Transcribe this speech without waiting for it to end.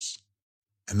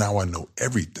And now I know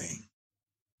everything.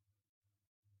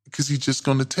 Because he's just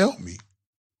going to tell me.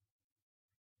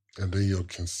 And then you'll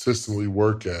consistently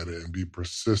work at it and be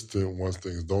persistent once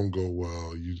things don't go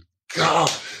well. God,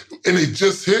 and it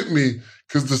just hit me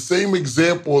because the same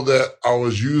example that I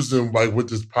was using like with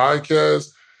this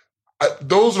podcast,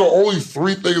 those are the only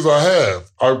 3 things I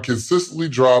have. I'm consistently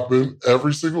dropping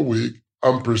every single week.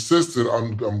 I'm persistent.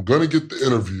 I'm gonna get the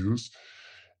interviews,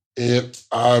 and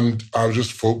I'm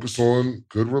just focused on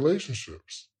good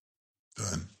relationships.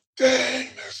 Done. Dang,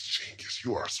 that's genius.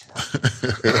 You are smart.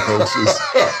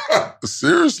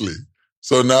 Seriously.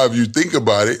 So now if you think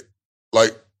about it,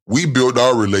 like we built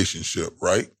our relationship,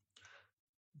 right?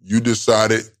 You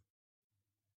decided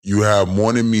you have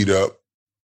morning meetup.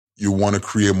 You want to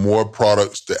create more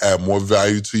products to add more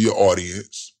value to your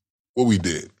audience. What we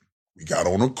did, we got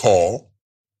on a call,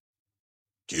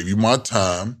 gave you my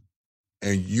time,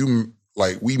 and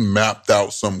we mapped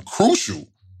out something crucial.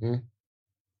 Mm-hmm.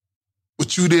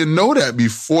 But you didn't know that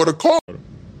before the call.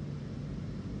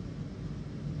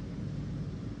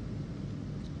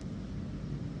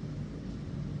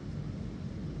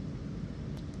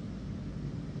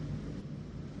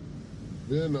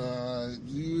 Then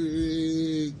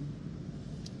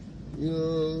you know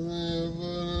what I'm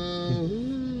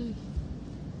saying?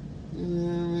 You know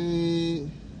what I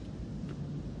mean?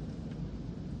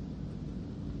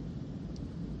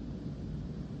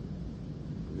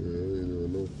 Yeah, I ain't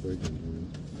doing no faking, man.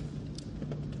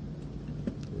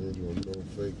 I ain't doing no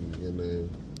faking, you know. You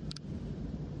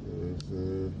know what I'm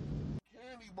saying?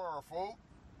 Candy bar, folks.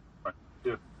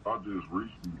 Yeah, I just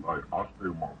recently, like, I stay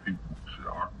with my people. Shit, I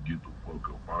can get the fuck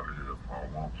up out of here if I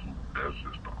want to. That's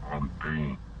just the only thing,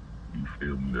 you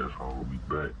feel me, that's holding me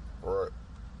back. Right.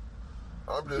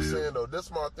 I'm just saying, though, this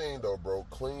is my thing, though, bro.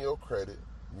 Clean your credit.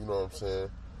 You know what I'm saying?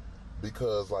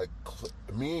 Because, like,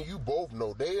 me and you both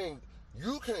know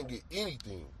you can't get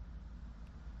anything.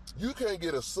 You can't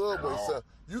get a Subway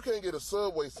You can't get a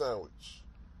Subway sandwich.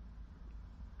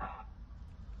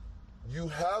 You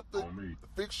have to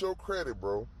fix your credit,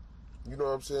 bro. You know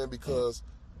what I'm saying? Because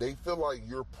they feel like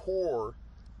you're poor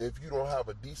if you don't have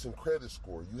a decent credit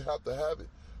score. You have to have it.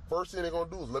 First thing they're gonna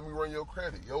do is let me run your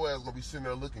credit. Your ass gonna be sitting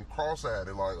there looking cross-eyed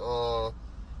like,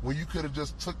 when you could have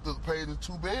just paid the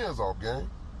 2 bands off, gang.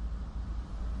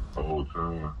 The whole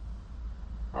time.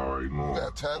 All right, no. You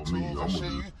got tattoos and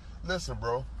shit. Listen,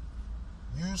 bro.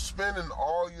 You spending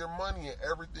all your money and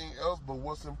everything else, but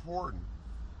what's important?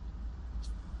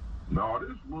 No,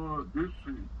 this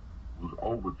shit was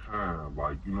over time.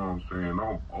 Like, you know what I'm saying?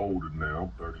 I'm older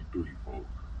now. I'm 33, folks.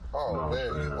 Oh, you know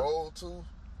man, you old too?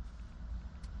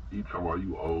 You talking about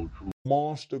you old too?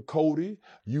 Monster Cody,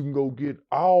 you can go get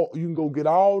all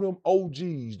them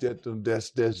OGs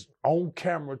that's on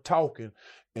camera talking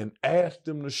and ask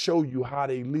them to show you how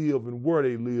they live and where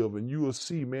they live, and you will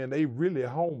see, man, they really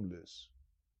homeless.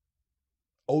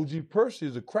 OG Percy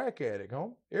is a crack addict, huh?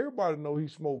 Everybody know he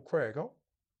smoked crack, huh?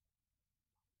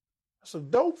 That's a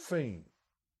dope fiend.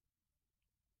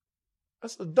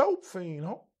 That's a dope fiend,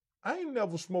 huh? I ain't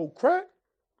never smoked crack.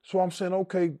 So I'm saying,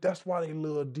 okay, that's why they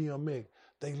love DMX.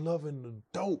 They loving the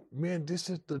dope. Man, this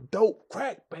is the dope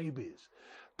crack babies.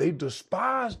 They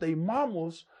despise their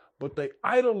mamas, but they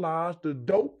idolize the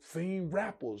dope fiend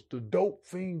rappers, the dope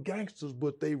fiend gangsters,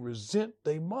 but they resent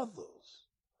their mothers.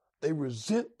 They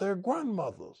resent their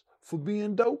grandmothers for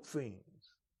being dope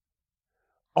fiends.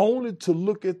 Only to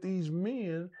look at these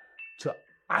men to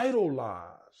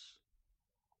idolize,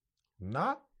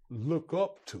 not look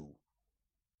up to.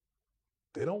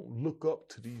 They don't look up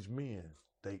to these men.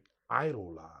 They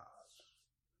idolize.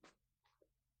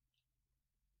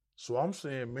 So I'm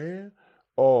saying, man,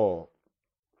 the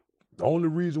only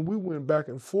reason we went back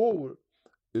and forward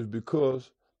is because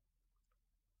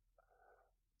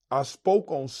I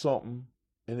spoke on something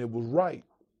and it was right.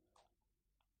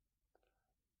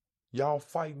 Y'all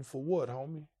fighting for what,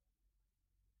 homie?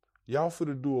 Y'all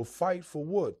finna do a fight for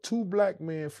what? 2 black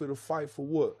men finna fight for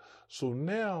what? So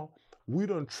now we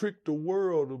done tricked the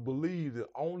world to believe that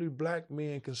only black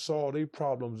men can solve their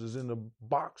problems is in the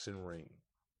boxing ring.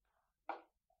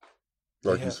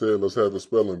 Like you said, let's have the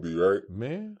spelling bee, right?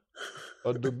 Man,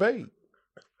 a debate.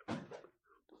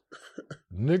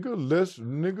 let's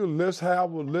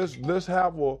have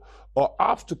a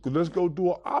obstacle. Let's go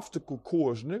do an obstacle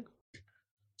course, nigga.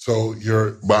 So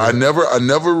But I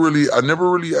never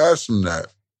really asked him that.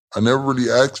 I never really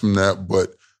asked him that,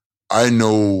 but I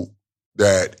know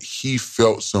that he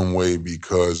felt some way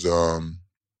because of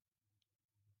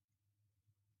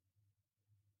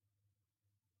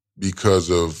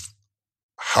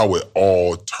how it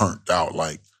all turned out.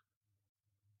 Like,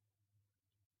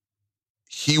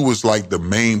 he was like the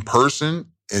main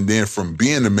person, And then from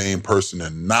being the main person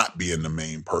and not being the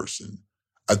main person,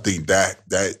 I think that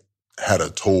had a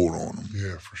toll on him.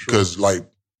 Yeah, for sure. Because like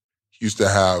he used to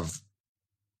have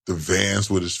the Vans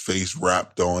with his face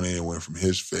wrapped on it. It went from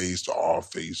his face to our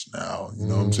face now. You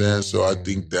know what I'm saying? So I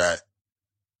think that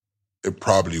it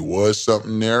probably was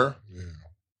something there.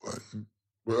 Yeah.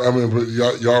 But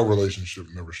y'all relationship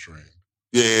never strained.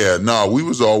 Yeah, no, we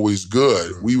was always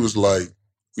good. We was like,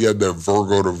 we had that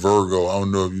Virgo to Virgo. I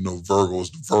don't know if you know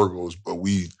Virgos to Virgos, but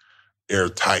we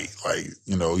airtight. Like,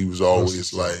 you know, he was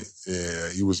always like, yeah,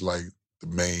 he was like the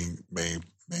main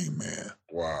man.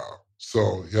 Wow.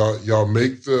 So y'all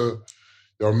make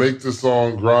the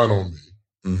song "Grind on Me,"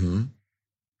 Mm-hmm.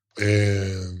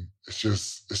 and it's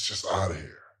just out of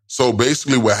here. So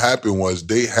basically, what happened was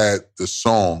they had the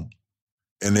song,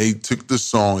 and they took the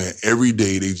song, and every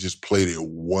day they just played it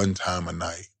one time a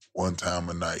night,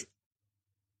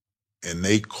 and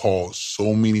they called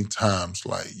so many times,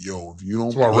 like, "Yo, if you don't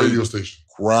It's my play radio station,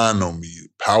 Grind on Me,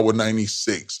 Power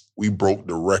 96, we broke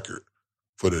the record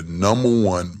for the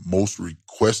 #1 most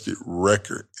requested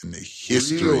record in the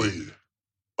history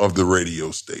of the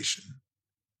radio station.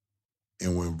 It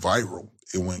went viral.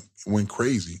 It went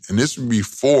crazy. And this was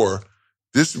before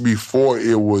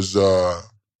it was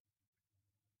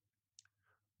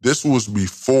this was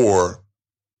before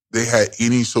they had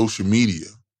any social media.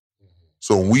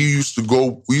 So we used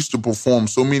to perform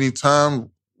so many times,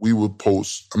 we'll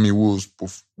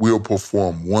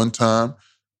perform one time,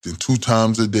 then 2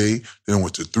 times a day, then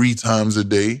went to 3 times a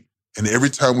day. And every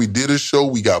time we did a show,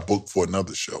 we got booked for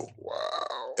another show.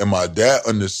 Wow. And my dad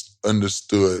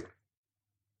understood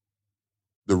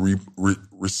the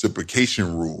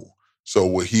reciprocation rule. So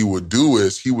what he would do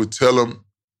is he would tell them,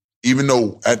 even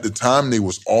though at the time they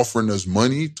was offering us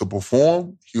money to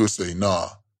perform, he would say, nah,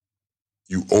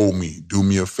 you owe me, do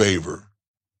me a favor.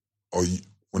 Or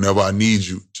whenever I need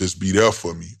you, just be there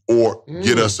for me. Or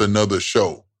get us another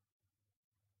show.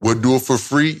 We'll do it for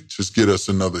free, just get us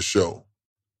another show.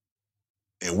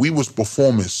 And we was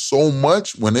performing so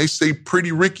much, when they say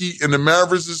Pretty Ricky and the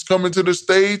Mavericks is coming to the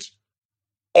stage,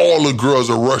 all the girls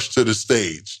are rushed to the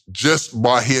stage just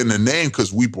by hearing the name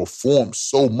because we performed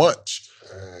so much.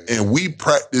 And we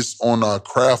practiced on our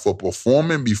craft of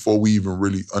performing before we even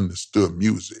really understood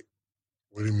music.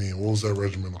 What do you mean? What was that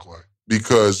regimen look like?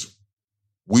 Because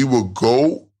we would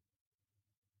go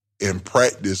and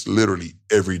practice literally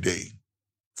every day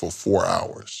for 4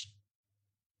 hours.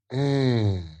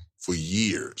 For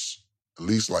years. At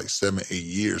least like 7, 8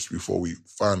 years before we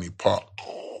finally popped.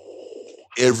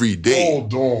 Every day.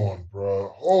 Hold on, bro.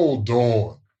 Hold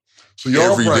on. So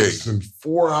y'all practicing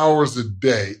 4 hours a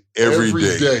day, every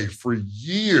day for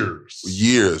years. For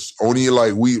years. Only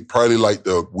like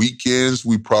the weekends,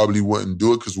 we probably wouldn't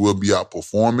do it because we'll be out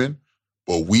performing.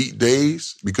 But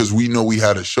weekdays, because we know we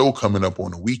had a show coming up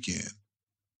on the weekend.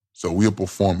 So we'll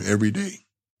perform every day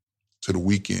till the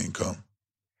weekend come.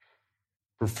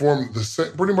 Perform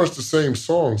pretty much the same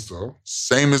songs though.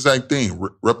 Same exact thing,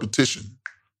 repetition.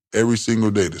 Every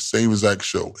single day, the same exact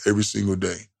show, every single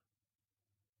day.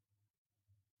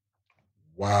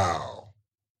 Wow.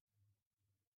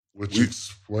 Which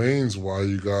explains why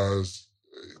you guys,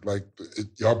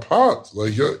 y'all popped.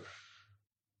 Like, you're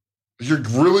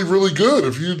really, really good.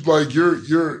 If you,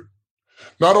 you're,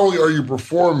 not only are you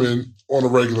performing on a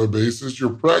regular basis, you're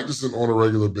practicing on a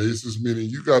regular basis, meaning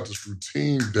you got this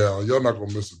routine down. Y'all not going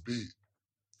to miss a beat.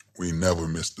 We never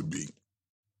missed a beat.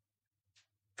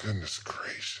 Goodness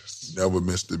gracious. Never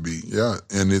missed a beat, yeah.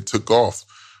 And it took off.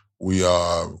 We,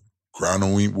 Grind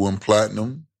on Me went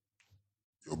platinum.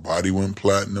 Your Body went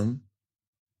platinum.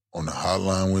 On the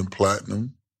Hotline went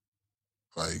platinum.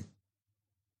 Like,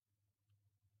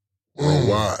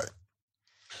 worldwide.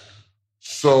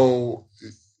 So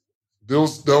that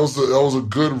was a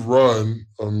good run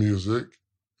of music.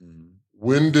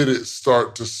 When did it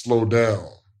start to slow down?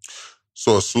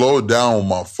 So it slowed down when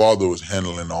my father was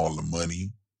handling all the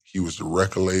money. He was the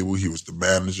record label. He was the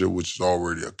manager, which is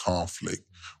already a conflict.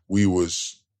 We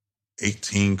was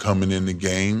 18 coming in the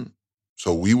game.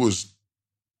 So we was.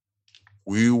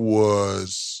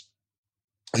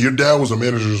 Your dad was a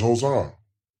manager this whole time?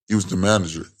 He was the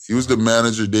manager.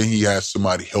 Then he had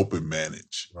somebody help him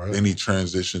manage. Right. Then he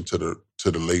transitioned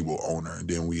to the label owner. And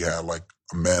then we had like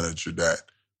a manager that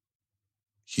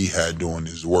he had doing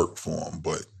his work for him,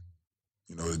 but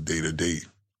you know, the day-to-day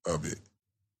of it.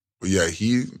 But yeah,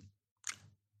 he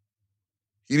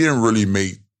didn't really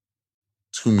make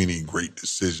too many great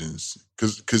decisions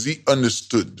because he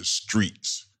understood the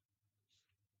streets.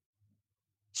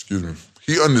 Excuse me.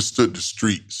 He understood the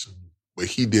streets, but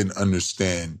he didn't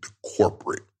understand the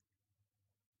corporate.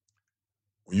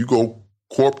 When you go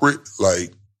corporate,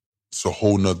 like it's a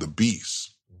whole nother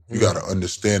beast. You got to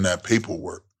understand that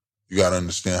paperwork. You got to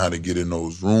understand how to get in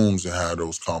those rooms and have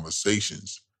those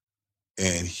conversations.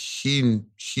 And he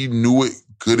knew it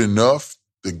good enough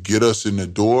to get us in the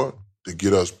door, to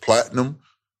get us platinum,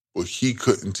 but he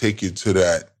couldn't take it to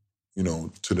that,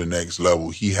 to the next level.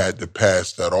 He had to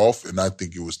pass that off, and I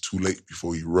think it was too late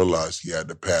before he realized he had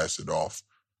to pass it off.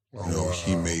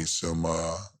 He made some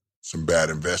bad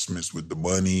investments with the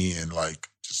money and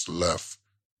just left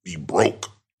me broke,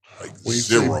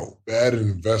 zero. Bad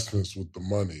investments with the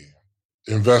money.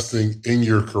 Investing in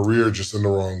your career just in the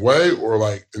wrong way, or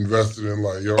investing in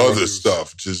your other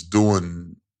stuff, just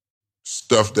doing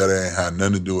stuff that ain't had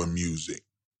nothing to do with music.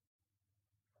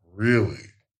 Really?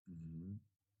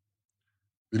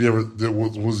 Did he ever?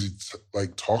 Was he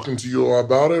talking to you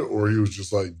about it, or he was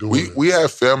just doing it? We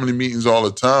have family meetings all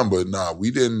the time, but we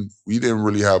didn't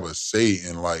really have a say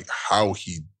in how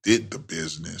he did the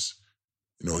business.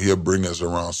 He'll bring us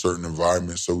around certain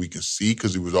environments so we can see,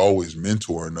 because he was always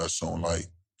mentoring us on the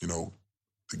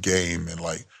game and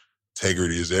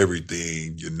integrity is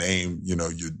everything. Your name, your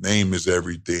name is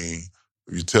everything.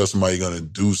 If you tell somebody you're gonna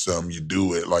do something, you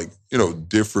do it.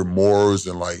 Different morals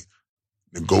and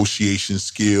negotiation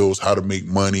skills, how to make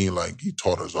money. He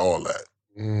taught us all that.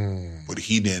 But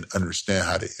he didn't understand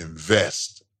how to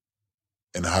invest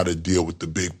and how to deal with the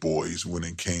big boys when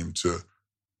it came to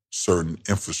certain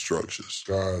infrastructures.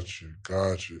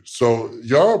 Got you. So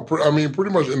y'all, pretty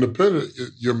much independent.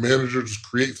 Your manager just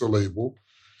creates a label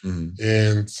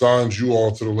and signs you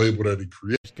all to the label that he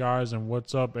creates. Guys, and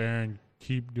what's up, Aaron?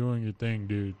 Keep doing your thing,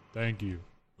 dude. Thank you.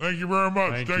 Thank you very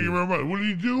much. Thank you very much. What did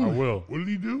he do? I will. What did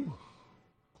he do?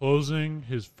 Closing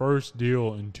his first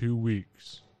deal in 2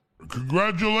 weeks.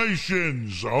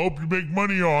 Congratulations. I hope you make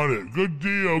money on it. Good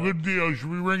deal. You should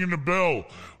be ringing the bell.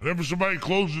 Whenever somebody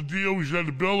closes a deal, we should have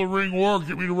the bell ring or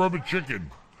get me the rubber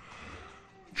chicken.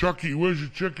 Chucky, where's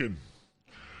your chicken?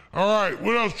 All right,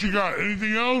 what else you got?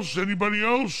 Anything else? Anybody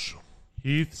else?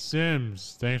 Heath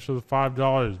Sims, thanks for the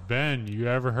 $5. Ben, you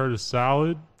ever heard of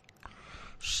salad?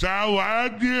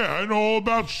 Salad? Yeah, I know all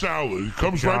about salad. It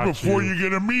comes right before you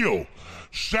get a meal.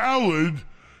 Salad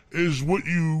is what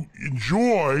you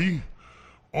enjoy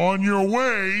on your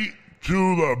way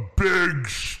to the big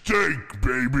steak,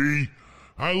 baby.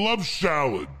 I love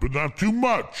salad, but not too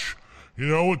much.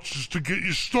 It's just to get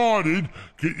you started,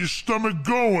 get your stomach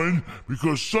going,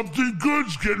 because something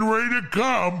good's getting ready to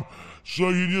come. So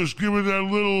you just give it that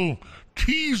little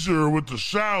teaser with the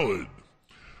salad.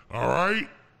 All right?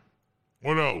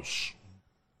 What else?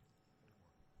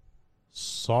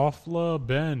 Sofla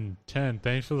Ben 10,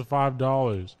 thanks for the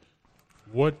 $5.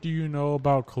 What do you know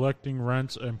about collecting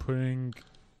rents and putting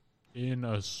in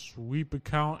a sweep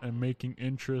account and making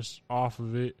interest off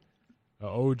of it? An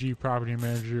OG property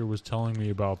manager was telling me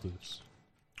about this.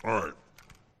 All right.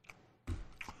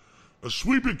 A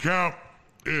sweep account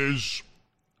it's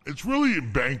really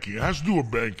in banking. It has to do with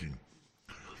banking.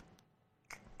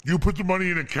 You put the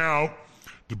money in an account,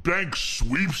 the bank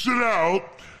sweeps it out,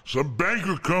 some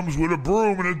banker comes with a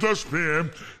broom and a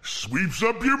dustpan, sweeps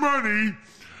up your money,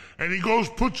 and he goes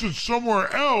puts it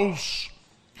somewhere else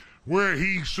where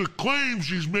he claims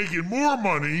he's making more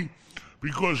money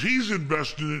because he's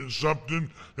invested in something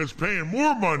that's paying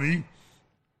more money,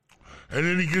 and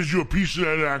then he gives you a piece of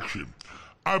that action.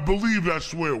 I believe that's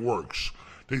the way it works.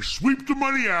 They sweep the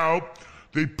money out,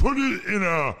 they put it in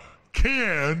a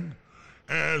can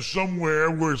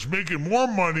somewhere where it's making more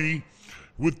money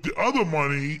with the other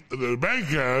money that the bank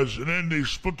has, and then they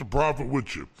split the profit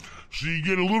with you. So you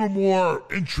get a little more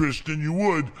interest than you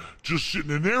would just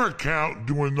sitting in their account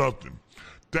doing nothing.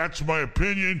 That's my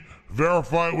opinion.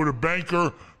 Verify it with a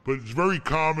banker, but it's very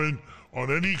common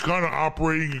on any kind of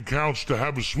operating accounts to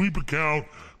have a sweep account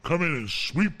come in and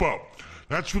sweep up.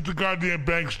 That's what the goddamn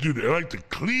banks do. They like to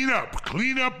clean up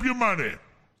your money.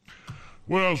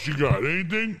 What else you got?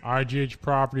 Anything? IGH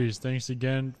Properties, thanks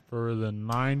again for the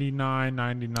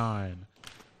 $99.99.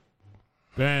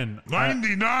 Ben.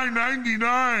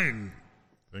 $99.99.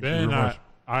 Ben, I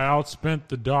outspent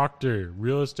the doctor.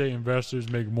 Real estate investors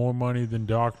make more money than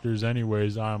doctors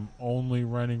anyways. I'm only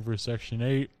renting for Section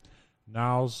 8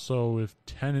 now, so if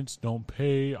tenants don't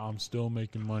pay, I'm still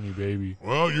making money, baby.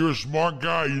 Well, you're a smart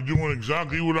guy. You're doing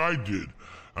exactly what I did.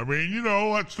 I mean,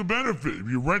 that's the benefit. If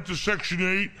you rent to Section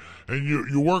 8 and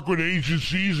you work with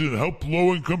agencies and help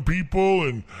low-income people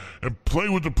and play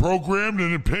with the program,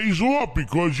 then it pays off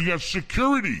because you got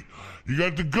security. You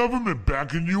got the government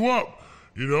backing you up,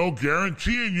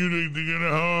 guaranteeing you they're going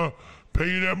to pay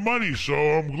you that money. So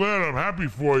I'm glad. I'm happy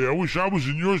for you. I wish I was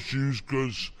in your shoes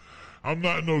because I'm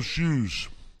not in those shoes.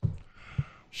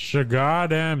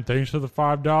 Shagadam, thanks for the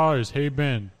 $5. Hey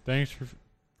Ben, thanks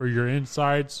for your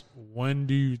insights. When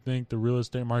do you think the real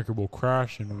estate market will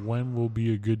crash, and when will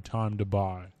be a good time to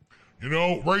buy? You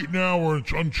know, right now we're in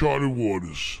uncharted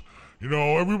waters. You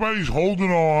know, everybody's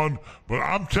holding on, but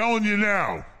I'm telling you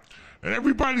now, and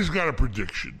everybody's got a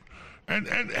prediction. And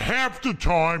half the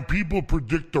time, people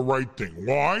predict the right thing.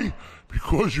 Why?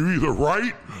 Because you're either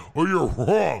right or you're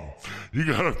wrong. You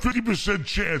got a 50%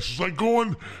 chance.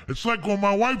 It's like when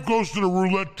my wife goes to the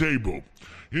roulette table.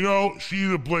 You know, she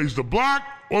either plays the black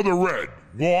or the red.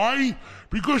 Why?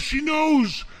 Because she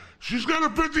knows she's got a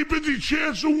 50-50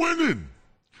 chance of winning.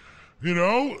 You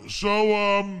know,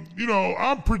 so, you know,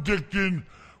 I'm predicting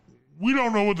we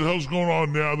don't know what the hell's going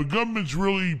on now. The government's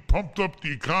really pumped up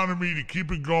the economy to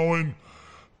keep it going,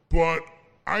 but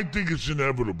I think it's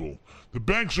inevitable. The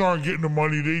banks aren't getting the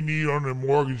money they need on their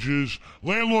mortgages.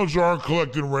 Landlords aren't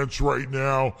collecting rents right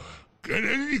now.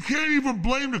 And you can't even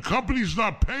blame the companies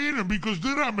not paying them because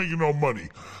they're not making no money.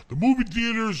 The movie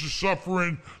theaters are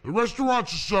suffering. The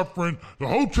restaurants are suffering. The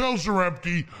hotels are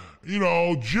empty. You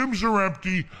know, gyms are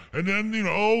empty. And then, you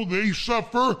know, they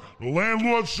suffer. The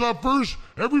landlord suffers.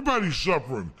 Everybody's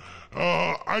suffering.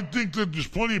 I think that there's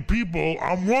plenty of people,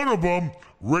 I'm one of them,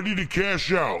 ready to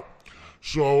cash out.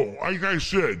 So, like I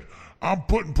said, I'm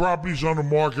putting properties on the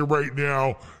market right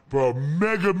now for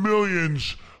mega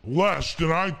millions less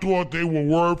than I thought they were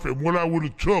worth and what I would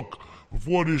have took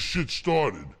before this shit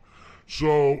started.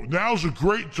 So now's a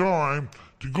great time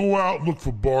to go out and look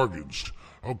for bargains.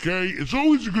 Okay? It's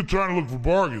always a good time to look for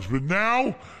bargains, but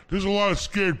now there's a lot of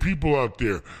scared people out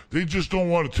there. They just don't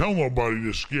want to tell nobody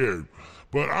they're scared.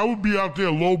 But I would be out there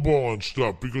lowballing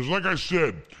stuff because, like I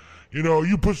said, you know,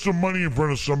 you put some money in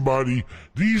front of somebody,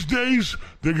 these days,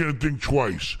 they're going to think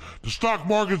twice. The stock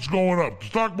market's going up. The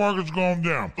stock market's going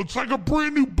down. It's like a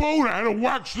brand new boat. I had it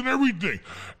waxed and everything.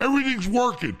 Everything's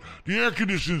working. The air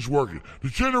conditioning's working. The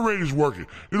generator's working.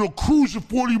 It'll cruise at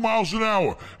 40 miles an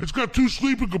hour. It's got 2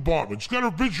 sleeping compartments. It's got a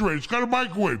refrigerator. It's got a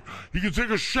microwave. You can take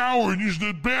a shower and use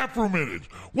the bathroom in it.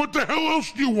 What the hell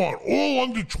else do you want? All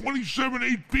under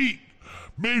 27.8 feet.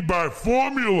 Made by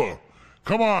Formula.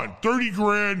 Come on, 30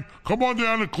 grand. Come on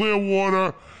down to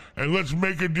Clearwater and let's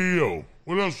make a deal.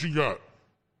 What else you got?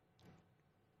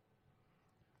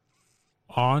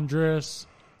 Andres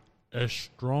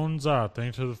Estronza,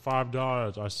 thanks for the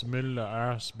 $5. I submitted an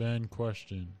Ask Ben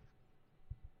question.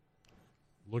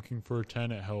 Looking for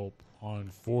tenant help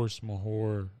on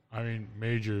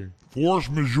major Force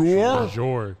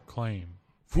majeure claim.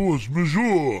 Force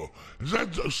majeure. Is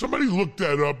that, somebody looked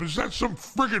that up? Is that some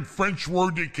friggin' French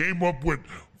word they came up with?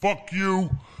 Fuck you.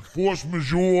 Force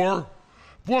majeure.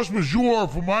 Force majeure,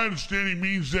 from my understanding,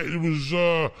 means that it was,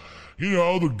 you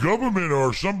know, the government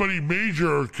or somebody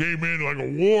major came in, like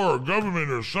a war or government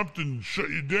or something, shut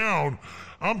you down.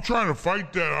 I'm trying to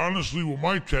fight that, honestly, with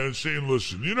my tenants, saying,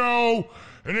 listen, you know,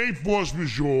 it ain't force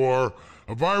majeure.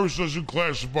 A virus doesn't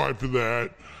classify for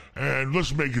that. And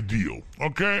let's make a deal,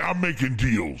 okay? I'm making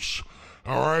deals,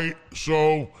 all right?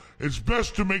 So it's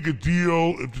best to make a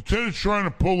deal. If the tenant's trying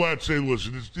to pull that, say,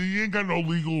 listen, you ain't got no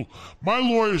legal, my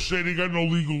lawyers say they got no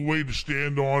legal way to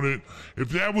stand on it. If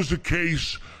that was the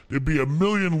case, there'd be a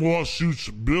million lawsuits,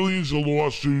 billions of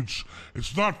lawsuits.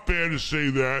 It's not fair to say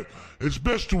that. It's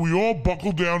best that we all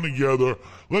buckle down together.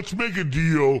 Let's make a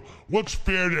deal. What's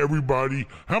fair to everybody?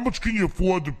 How much can you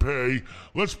afford to pay?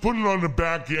 Let's put it on the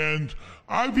back end.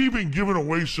 I've even given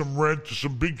away some rent to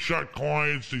some big shot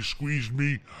clients. They squeezed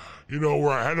me, you know,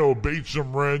 where I had to abate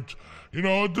some rent. You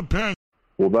know, it depends.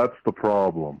 Well, that's the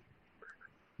problem.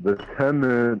 The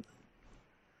tenant,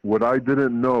 what I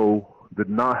didn't know, did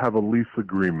not have a lease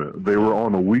agreement. They were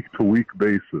on a week-to-week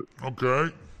basis.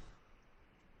 Okay.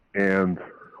 And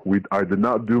I did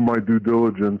not do my due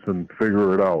diligence and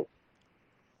figure it out,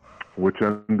 which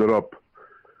ended up,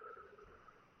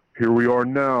 here we are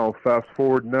now, fast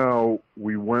forward now,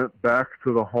 we went back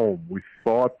to the home. We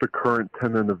thought the current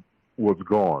tenant was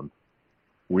gone.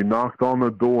 We knocked on the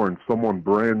door and someone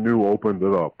brand new opened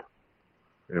it up.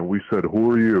 And we said,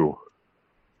 who are you?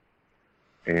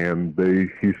 And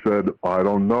he said, I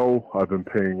don't know. I've been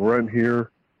paying rent here.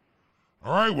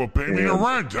 All right, well, pay me the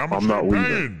rent. How much are you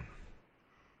paying?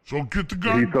 So get the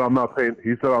gun. He said, I'm not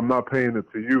paying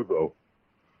it to you, though.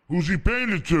 Who's he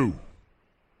paying it to?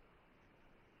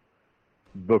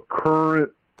 The current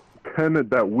tenant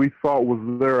that we thought was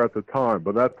there at the time,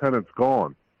 but that tenant's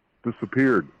gone,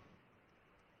 disappeared.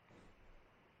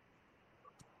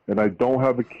 And I don't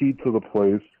have a key to the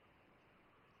place.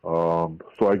 So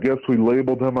I guess we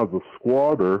labeled him as a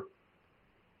squatter.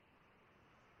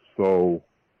 So.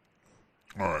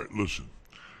 All right, listen.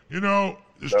 You know,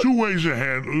 there's two ways to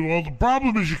handle. Well, the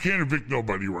problem is you can't evict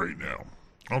nobody right now.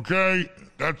 Okay,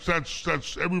 that's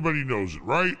everybody knows it,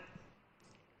 right?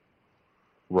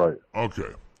 Right.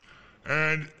 Okay,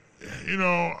 and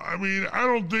I mean, I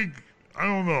don't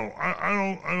know.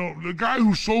 I don't. The guy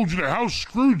who sold you the house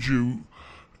screwed you.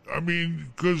 I mean,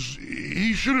 because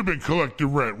he should have been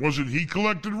collecting rent. Wasn't he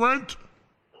collecting rent?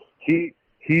 He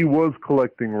was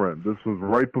collecting rent. This was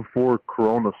right before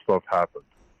Corona stuff happened.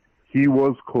 He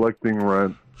was collecting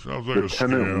rent. Sounds like the a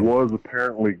tenant scam. was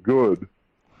apparently good.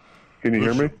 Can you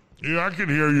hear me? Yeah, I can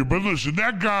hear you. But listen,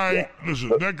 that guy. Is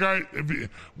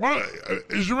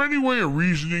there any way of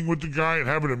reasoning with the guy and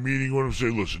having a meeting with him? Say,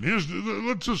 listen,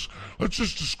 let's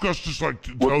just discuss this like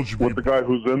intelligent With the guy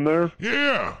who's in there?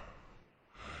 Yeah.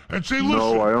 And say, listen.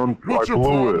 No, I what's the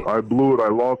blew it. problem? I blew it. I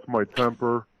lost my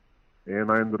temper,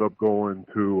 and I ended up going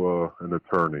to an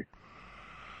attorney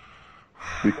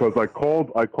because I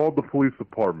called the police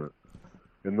department.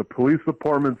 And the police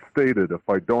department stated, if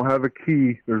I don't have a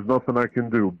key, there's nothing I can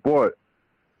do. But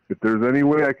if there's any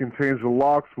way I can change the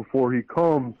locks before he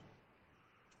comes,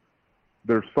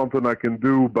 there's something I can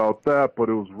do about that. But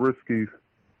it was risky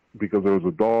because there was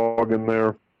a dog in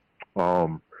there.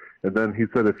 And then he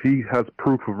said if he has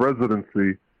proof of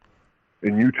residency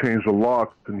and you change the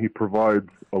locks and he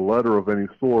provides a letter of any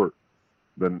sort,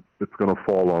 then it's going to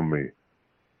fall on me.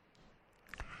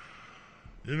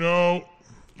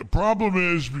 The problem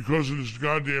is because of this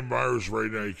goddamn virus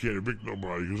right now, you can't evict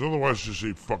nobody. Because otherwise, just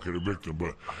say fucking evict them.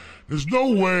 But there's no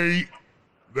way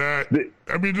that.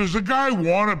 I mean, does the guy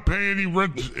want to pay any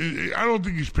rent? I don't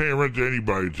think he's paying rent to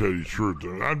anybody, to tell you the truth.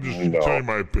 I'm just telling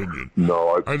my opinion.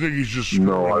 No, I think he's just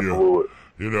screwing you.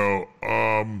 Blew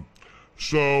it.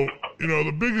 So,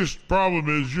 the biggest problem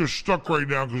is you're stuck right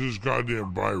now because of this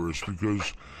goddamn virus.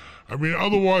 Because, I mean,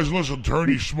 otherwise, unless an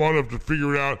attorney's smart enough to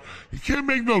figure it out, you can't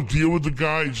make no deal with the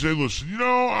guy and say, listen,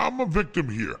 I'm a victim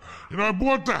here. I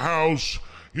bought the house.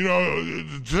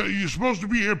 You're supposed to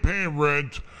be here paying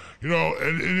rent.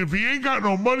 And if he ain't got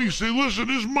no money, say, listen,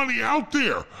 there's money out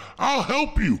there. I'll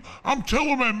help you. I'm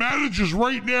telling my managers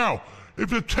right now,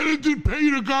 if the tenant didn't pay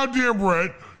you the goddamn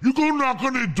rent, you go knock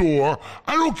on their door.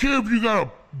 I don't care if you got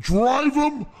to drive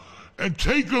them and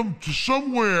take them to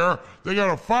somewhere. They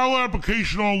got to file an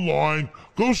application online,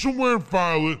 go somewhere and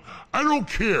file it. I don't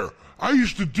care. I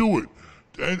used to do it.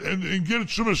 And get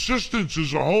some assistance.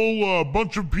 There's a whole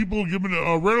bunch of people giving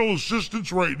rental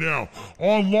assistance right now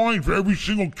online for every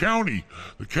single county.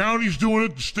 The county's doing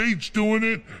it, the state's doing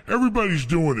it, everybody's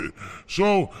doing it.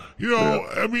 So,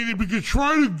 I mean, if you could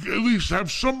try to at least have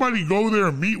somebody go there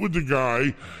and meet with the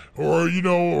guy, or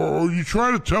you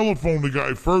try to telephone the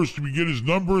guy first if you get his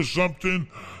number or something,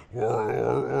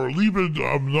 or leave a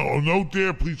note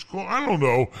there, please call. I don't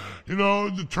know.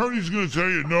 The attorney's going to tell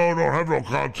you, no, don't have no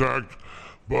contact.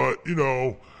 But,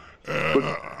 I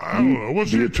don't know.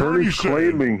 What's the attorney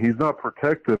saying? Claiming he's not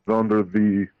protected under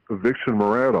the eviction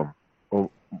moratorium,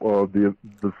 the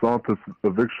DeSantis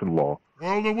eviction law.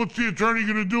 Well, then what's the attorney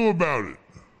going to do about it?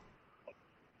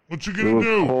 What's he going to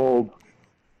do?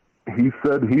 He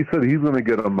said he's going to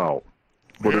get him out.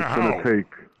 But it's going to take...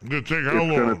 It's going to take how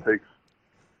long? It's going to take...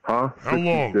 Huh? How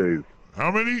long? Days.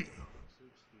 How many?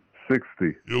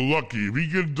 60. You're lucky. If he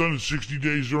gets done in 60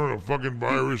 days during a fucking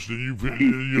virus, then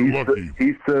you're lucky.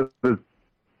 He said it's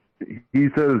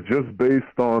just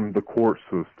based on the court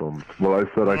systems. Well, I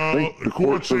said I think the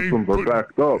court systems are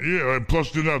backed up. Yeah, and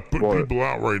plus they're not putting people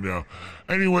out right now.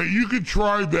 Anyway, you can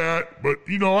try that, but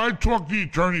I talked to the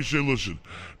attorney and say, listen,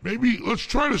 maybe let's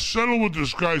try to settle with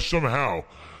this guy somehow.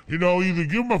 Either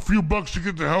give him a few bucks to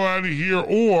get the hell out of here,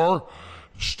 or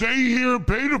stay here and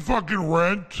pay the fucking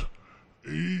rent.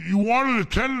 You wanted a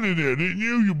tenant in there, didn't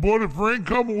you? You bought it for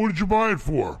income, or what did you buy it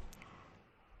for?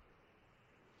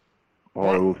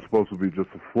 Oh, it was supposed to be just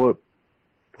a flip.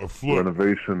 A flip.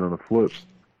 Renovation and a flip.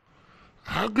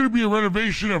 How could it be a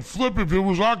renovation and flip if it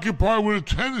was occupied with a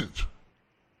tenant?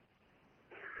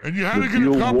 And you had to get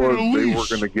a copy of the lease.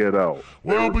 They were going to get out.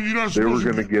 Well, but you're not supposed to. They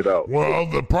were going to get out. Well,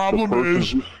 the problem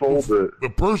is,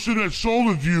 the person that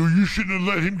sold it to you, you shouldn't have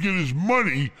let him get his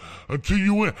money until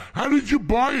you went. How did you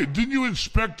buy it? Didn't you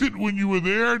inspect it when you were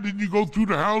there? Didn't you go through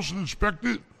the house and inspect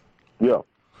it? Yeah.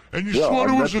 And you saw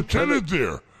there was a tenant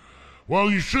there. Well,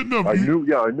 you shouldn't have. I knew.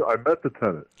 I met the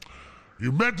tenant.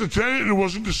 You met the tenant and it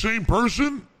wasn't the same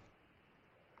person?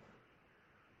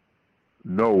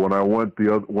 No, when I went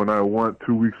 2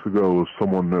 weeks ago, it was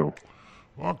someone new.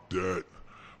 Fuck that.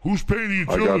 Who's paying the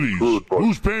utilities?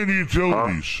 Who's paying the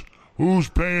utilities? Who's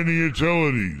paying the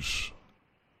utilities?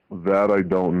 That I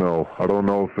don't know. I don't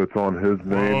know if it's on his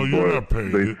name, but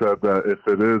they said that if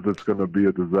it is, it's going to be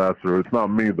a disaster. It's not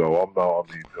me, though. I'm not on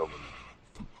the utilities.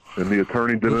 And the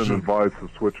attorney didn't advise to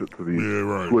switch it to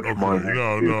the switch my name.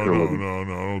 No,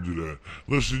 don't do that.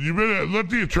 Listen, you better let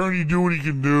the attorney do what he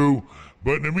can do.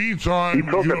 But in the meantime, he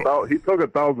took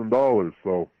 $1,000.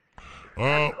 So,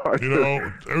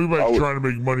 everybody's trying to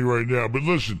make money right now. But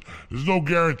listen, there's no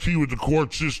guarantee with the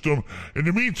court system. In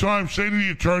the meantime, say to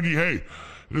the attorney, hey,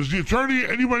 does the attorney,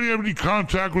 anybody have any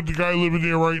contact with the guy living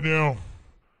there right now?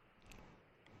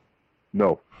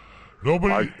 No.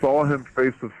 Nobody? I saw him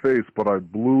face to face, but I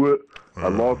blew it. I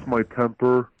lost my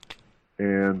temper,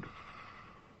 and...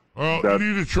 Well,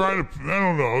 you need to try to, I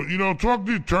don't know, talk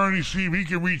to the attorney, see if he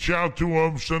can reach out to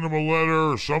him, send him a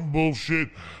letter or some bullshit,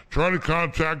 try to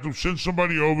contact him, send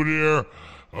somebody over there.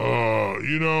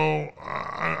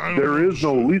 There is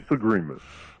no lease agreement.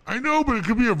 I know, but it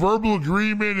could be a verbal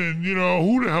agreement, and,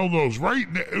 who the hell knows?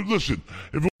 Right now, listen,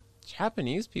 if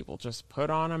Japanese people just put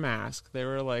on a mask. They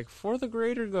were like, for the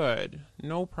greater good,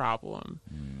 no problem.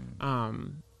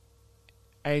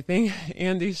 I think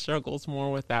Andy struggles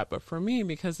more with that, but for me,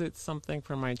 because it's something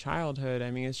from my childhood, I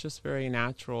mean, it's just very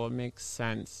natural. It makes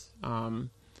sense. Well,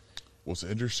 it's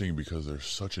interesting because there's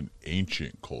such an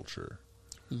ancient culture.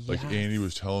 Yes. Like Andy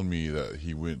was telling me that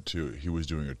he was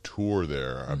doing a tour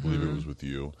there. I believe it was with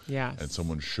you. Yes. And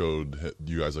someone showed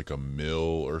you guys like a mill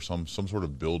or some sort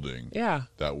of building. Yeah.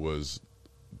 That was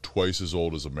twice as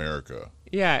old as America.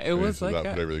 Yeah, it was so like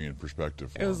that put everything in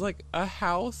perspective. It was like a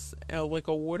house, like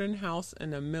a wooden house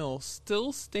and a mill,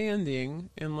 still standing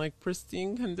in like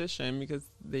pristine condition because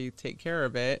they take care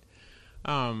of it.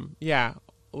 Yeah,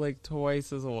 like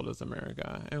twice as old as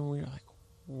America, and we were like,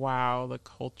 wow, the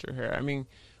culture here. I mean,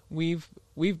 we've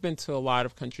been to a lot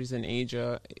of countries in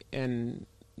Asia, and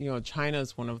China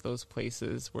is one of those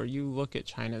places where you look at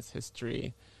China's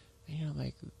history, and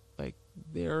like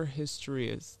their history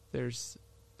is, there's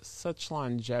such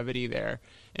longevity there,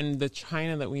 and the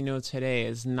China that we know today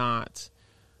is not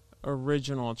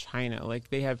original China. Like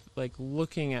they have, like,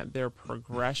 looking at their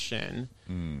progression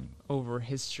over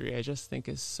history, I just think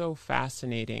is so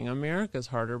fascinating. America's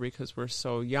harder because we're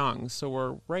so young, so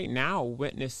we're right now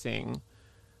witnessing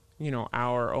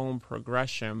our own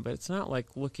progression, but it's not like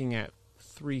looking at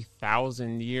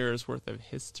 3,000 years worth of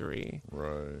history.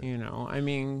 Right. I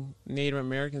mean, Native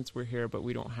Americans were here, but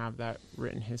we don't have that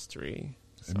written history.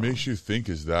 So. It makes you think,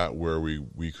 is that where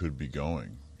we could be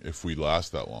going if we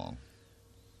last that long?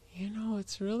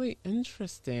 It's really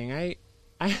interesting.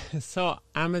 So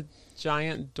I'm a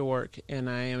giant dork, and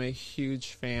I am a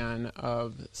huge fan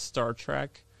of Star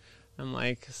Trek, and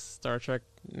like Star Trek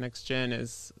Next Gen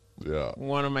is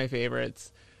one of my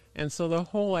favorites. And so the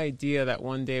whole idea that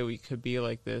one day we could be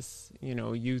like this,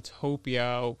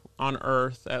 utopia on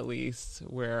Earth, at least,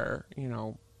 where,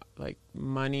 like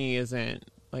money isn't,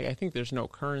 like, I think there's no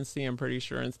currency, I'm pretty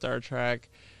sure, in Star Trek.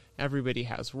 Everybody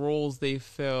has roles they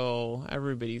fill.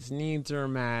 Everybody's needs are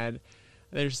met.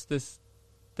 There's this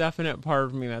definite part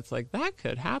of me that's like, that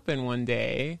could happen one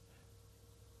day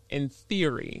in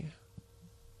theory.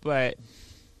 But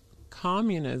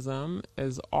communism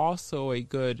is also a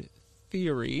good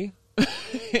theory,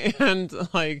 and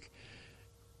like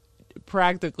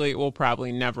practically it will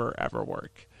probably never ever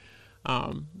work.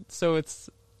 So it's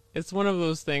one of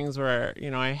those things where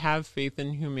I have faith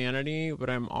in humanity, but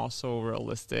I'm also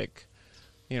realistic.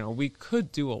 We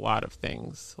could do a lot of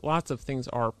things. Lots of things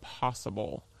are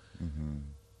possible.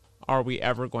 Are we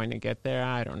ever going to get there?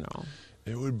 I don't know.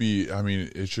 It would be, I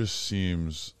mean, it just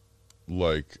seems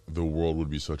like the world would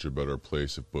be such a better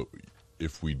place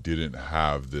if we didn't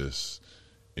have this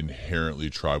inherently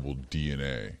tribal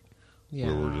DNA,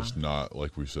 where we're just not,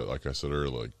 like I said earlier,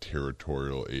 like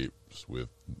territorial apes with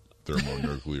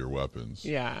thermonuclear weapons.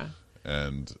 Yeah.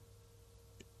 And,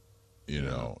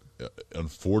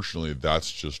 unfortunately,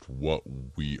 that's just what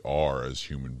we are as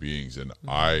human beings. And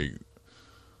I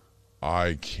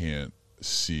can't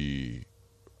see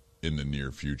in the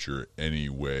near future any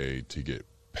way to get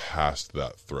past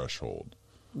that threshold.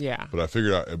 Yeah. But I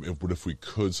figured out, if we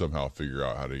could somehow figure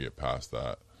out how to get past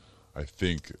that, I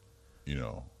think,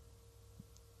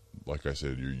 like I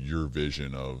said, your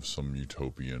vision of some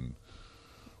utopian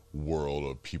world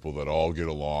of people that all get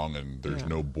along and there's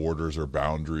no borders or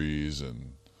boundaries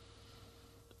and...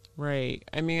 Right.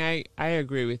 I mean, I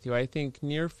agree with you. I think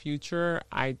near future,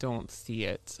 I don't see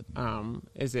it.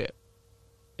 Is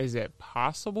it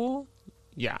possible?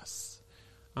 Yes.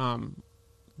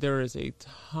 There is a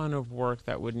ton of work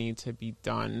that would need to be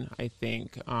done, I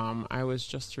think. I was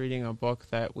just reading a book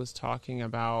that was talking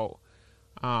about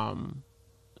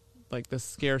like the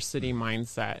scarcity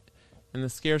mindset. And the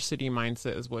scarcity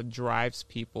mindset is what drives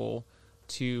people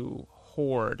to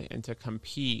hoard and to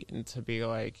compete and to be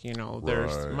like, you know,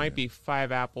 there's Right. might be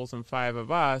 5 apples and 5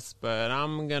 of us, but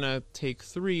I'm going to take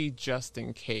 3 just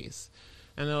in case.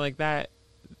 And they're like, that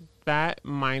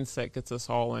mindset gets us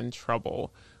all in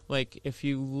trouble. Like, if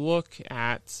you really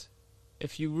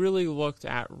looked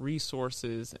at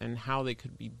resources and how they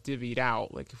could be divvied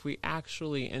out, like if we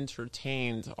actually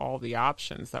entertained all the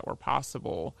options that were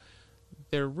possible,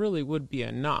 there really would be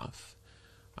enough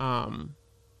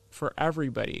for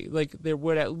everybody. Like, there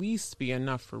would at least be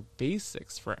enough for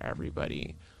basics for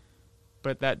everybody.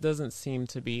 But that doesn't seem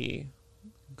to be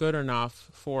good enough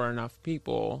for enough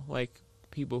people, like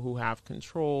people who have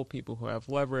control, people who have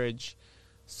leverage.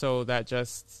 So that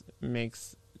just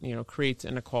makes, you know, creates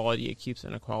inequality. It keeps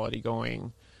inequality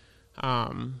going.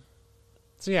 So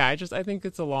yeah, I think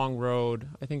it's a long road.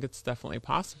 I think it's definitely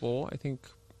possible. I think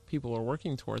people are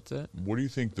working towards it. What do you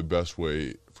think the best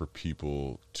way for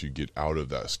people to get out of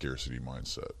that scarcity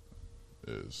mindset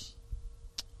is?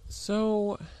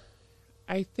 So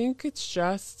I think it's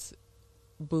just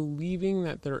believing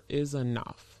that there is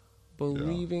enough.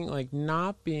 Believing, like,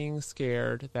 not being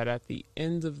scared that at the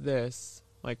end of this,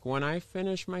 like, when I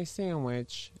finish my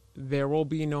sandwich, there will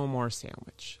be no more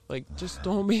sandwich. Like, just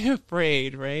don't be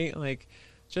afraid, right? Like,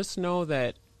 just know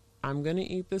that I'm going to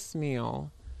eat this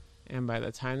meal, and by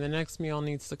the time the next meal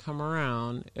needs to come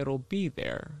around, it'll be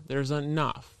there. There's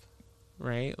enough,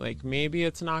 right? Like, maybe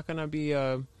it's not going to be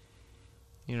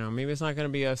maybe it's not going to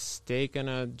be a steak and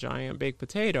a giant baked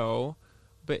potato,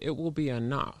 but it will be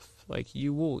enough. Like,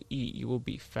 you will eat, you will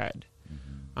be fed.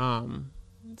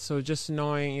 So just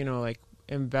knowing, you know, like,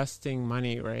 investing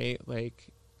money, right? Like,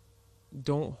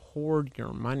 don't hoard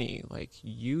your money. Like,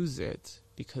 use it,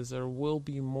 because there will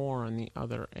be more on the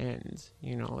other end.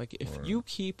 You know, like, if you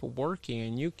keep working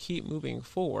and you keep moving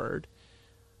forward,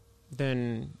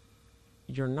 then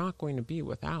you're not going to be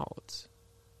without.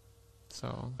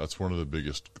 So that's one of the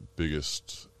biggest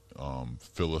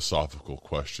philosophical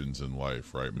questions in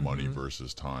life, right? Money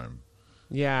versus time.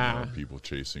 Yeah. You know, people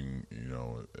chasing, you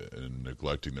know, and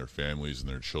neglecting their families and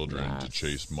their children to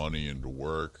chase money and to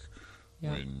work.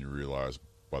 Yep. When you realize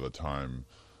by the time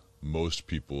most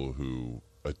people who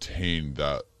attain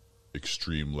that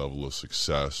extreme level of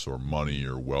success or money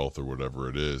or wealth or whatever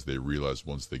it is, they realize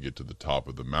once they get to the top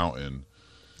of the mountain,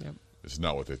 it's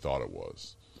not what they thought it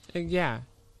was. Yeah,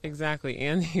 exactly.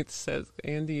 Andy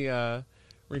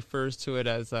refers to it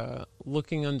as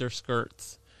looking under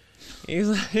skirts. He's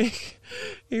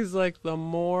like the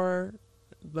more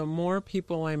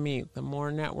people I meet, the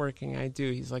more networking I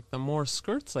do. He's like, the more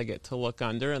skirts I get to look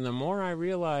under, and the more I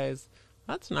realize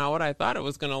that's not what I thought it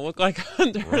was going to look like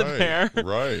under there.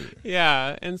 Right.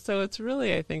 Yeah, and so it's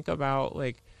really, I think, about,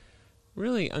 like,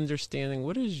 really understanding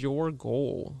what is your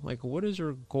goal. Like, what is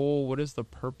your goal? What is the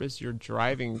purpose you're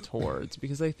driving towards?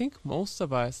 Because I think most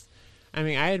of us, I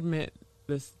mean, I admit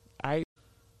this,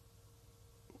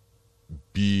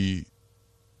 be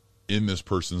in this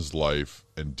person's life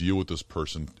and deal with this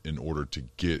person in order to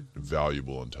get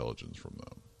valuable intelligence from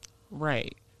them.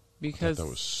 Right. Because that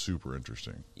was super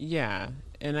interesting. Yeah.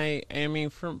 And I mean,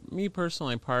 for me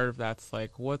personally, part of that's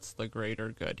like, what's the greater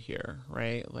good here,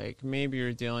 right? Like, maybe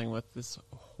you're dealing with this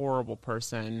horrible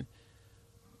person,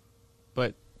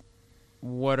 but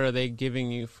what are they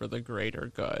giving you for the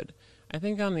greater good? I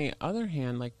think on the other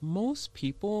hand, like, most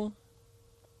people,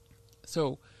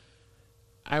 so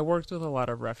I worked with a lot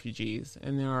of refugees,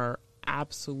 and there are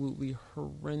absolutely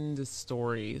horrendous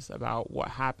stories about what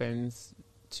happens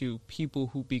to people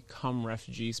who become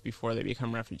refugees before they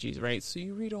become refugees, right? So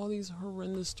you read all these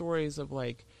horrendous stories of,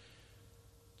 like,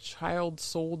 child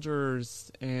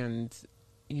soldiers and,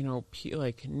 you know,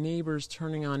 like, neighbors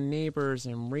turning on neighbors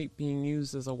and rape being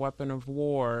used as a weapon of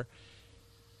war.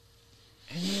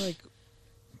 And you're like,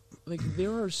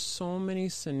 there are so many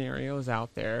scenarios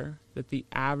out there that the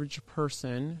average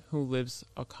person who lives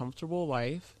a comfortable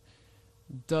life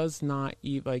does not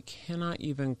cannot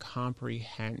even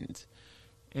comprehend.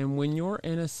 And when you're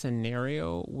in a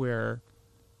scenario where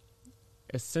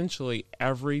essentially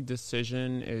every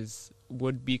decision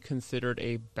would be considered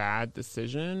a bad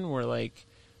decision, where, like,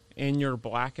 in your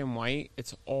black and white,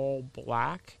 it's all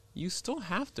black, you still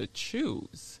have to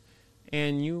choose.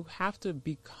 And you have to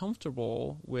be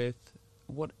comfortable with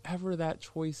whatever that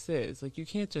choice is. Like, you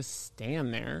can't just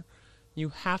stand there. You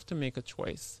have to make a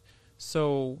choice.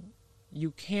 So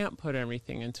you can't put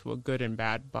everything into a good and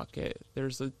bad bucket.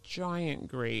 There's a giant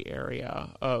gray area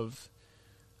of,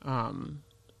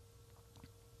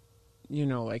 you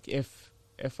know, like, if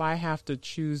I have to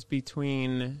choose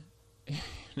between,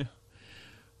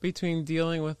 between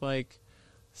dealing with, like,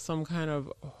 some kind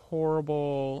of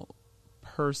horrible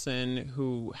person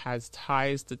who has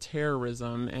ties to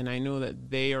terrorism, and I know that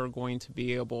they are going to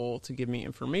be able to give me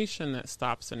information that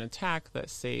stops an attack that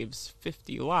saves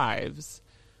 50 lives,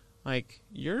 like,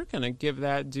 you're going to give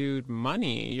that dude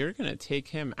money. You're going to take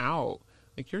him out.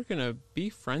 Like, you're going to be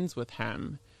friends with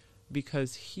him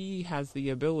because he has the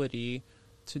ability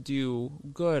to do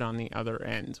good on the other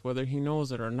end, whether he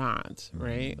knows it or not,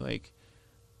 right? Like,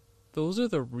 those are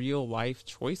the real life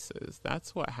choices.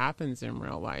 That's what happens in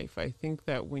real life. I think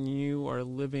that when you are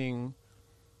living,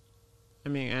 I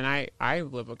mean, and I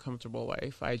live a comfortable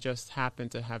life. I just happen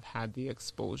to have had the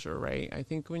exposure, right? I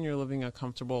think when you're living a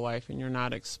comfortable life and you're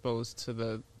not exposed to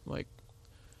the, like,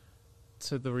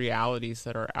 to the realities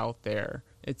that are out there,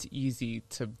 it's easy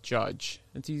to judge.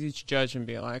 It's easy to judge and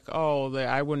be like, oh,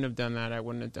 I wouldn't have done that. I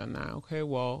wouldn't have done that. Okay,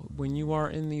 well, when you are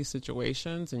in these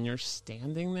situations and you're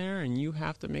standing there and you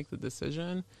have to make the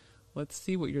decision, let's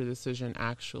see what your decision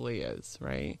actually is,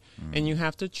 right? And you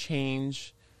have to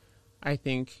change, I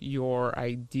think, your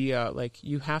idea. Like,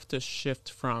 you have to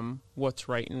shift from what's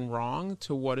right and wrong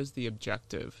to what is the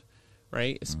objective,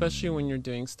 right? Especially when you're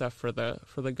doing stuff for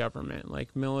the government,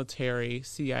 like military,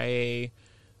 CIA,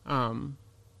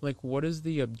 like, what is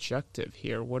the objective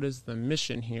here? What is the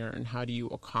mission here? And how do you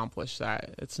accomplish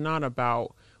that? It's not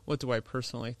about what do I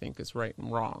personally think is right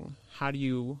and wrong. How do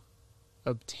you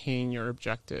obtain your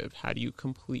objective? How do you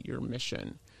complete your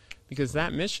mission? Because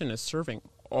that mission is serving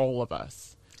all of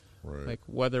us. Right. Like,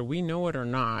 whether we know it or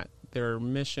not, there are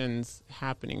missions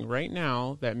happening right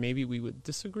now that maybe we would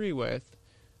disagree with,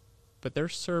 but they're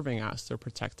serving us. They're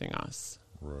protecting us.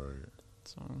 Right.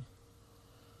 So...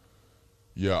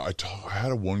 Yeah, I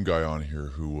had one guy on here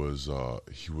who was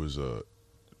he was a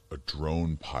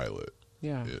drone pilot.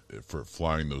 Yeah. For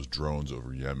flying those drones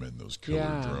over Yemen, those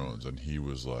killer drones, and he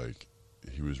was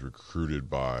recruited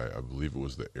by, I believe it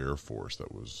was the Air Force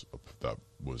that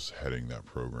was heading that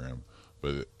program,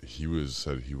 but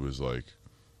said he was like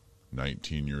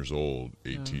 19 years old,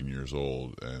 18 years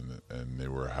old, and they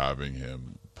were having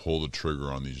him pull the trigger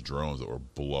on these drones that were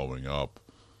blowing up,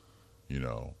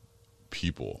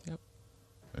 people. Yep.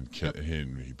 And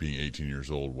him being 18 years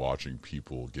old, watching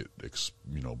people get,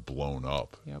 blown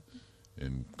up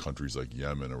in countries like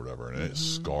Yemen or whatever, and it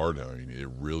scarred him. I mean, it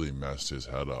really messed his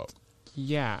head up.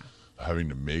 Yeah. Having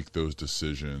to make those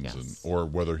decisions, or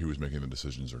whether he was making the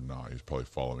decisions or not, he was probably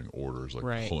following orders,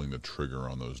 like pulling the trigger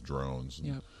on those drones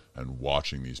and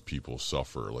watching these people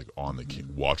suffer, like on the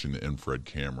watching the infrared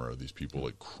camera, these people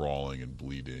like crawling and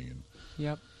bleeding, and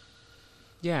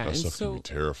yeah, that stuff can be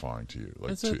terrifying to you,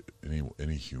 like to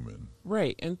any human.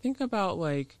 Right, and think about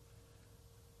like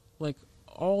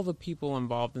all the people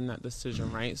involved in that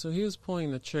decision, right? So he was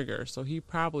pulling the trigger, so he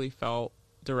probably felt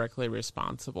directly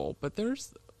responsible. But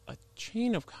there's a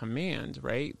chain of command,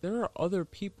 right? There are other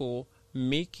people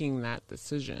making that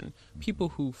decision, people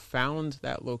who found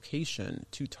that location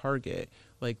to target,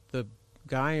 like the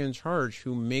guy in charge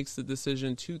who makes the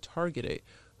decision to target it,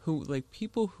 who, like,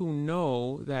 people who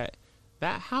know that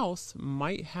house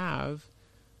might have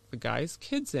the guy's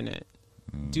kids in it.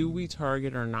 Do we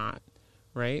target or not?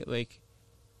 Right? Like,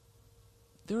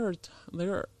 there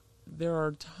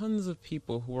are tons of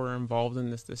people who are involved in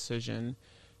this decision,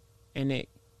 and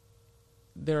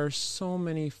there are so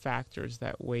many factors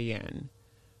that weigh in,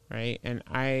 right? And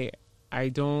I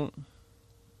don't.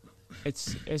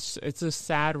 It's a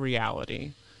sad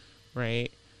reality,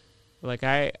 right? Like,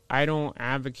 I don't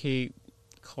advocate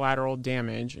collateral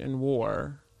damage in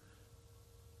war,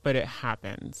 but it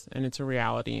happens, and it's a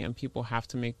reality, and people have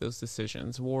to make those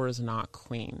decisions. War is not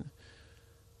clean.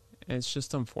 And it's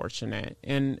just unfortunate.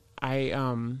 And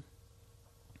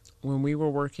when we were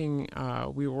working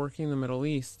in the Middle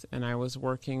East, and I was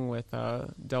working with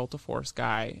a Delta Force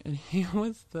guy, and he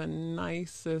was the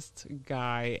nicest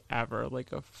guy ever,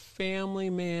 like a family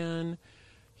man.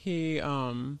 He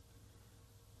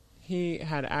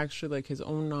had actually, like, his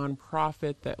own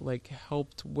nonprofit that, like,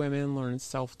 helped women learn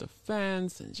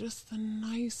self-defense, and just the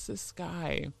nicest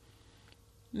guy.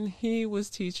 And he was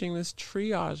teaching this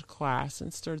triage class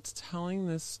and starts telling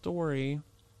this story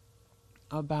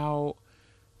about,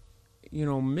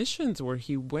 missions where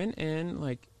he went in,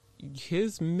 like,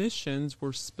 his missions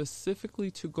were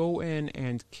specifically to go in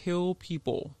and kill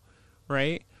people,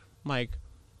 right? Like,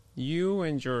 you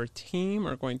and your team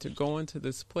are going to go into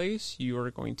this place. You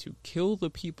are going to kill the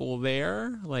people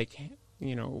there, like,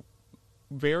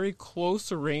 very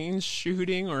close range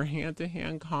shooting or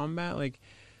hand-to-hand combat, like,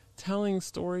 telling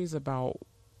stories about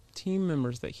team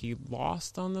members that he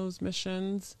lost on those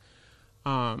missions.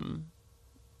 And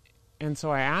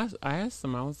so I asked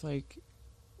them, I was like,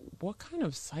 what kind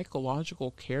of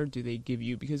psychological care do they give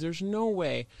you? Because there's no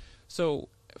way. So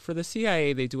for the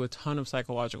CIA, they do a ton of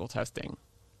psychological testing.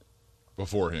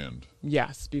 Beforehand.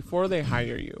 Yes, before they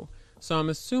hire you. So I'm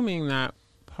assuming that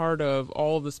part of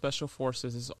all of the special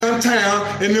forces is downtown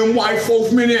and them white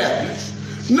folks Minneapolis.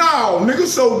 No, nigga,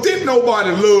 so didn't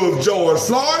nobody love George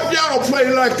Floyd. Y'all don't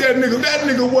play like that nigga. That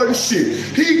nigga wasn't shit.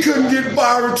 He couldn't get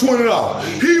borrowed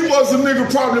 $20. He was a nigga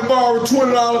probably borrowed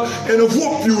 $20 and a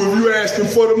whoop you if you ask him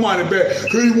for the money back.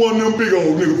 Cause he one of them big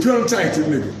old nigga, penitentiary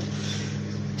nigga.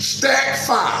 Stack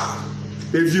 5.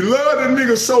 If you love that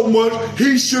nigga so much,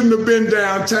 he shouldn't have been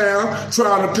downtown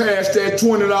trying to pass that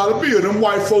 $20 bill. Them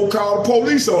white folk called the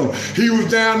police on him. He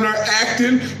was down there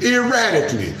acting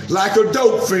erratically, like a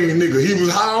dope fiend nigga. He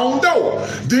was high on dope.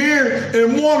 Then,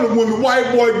 and when the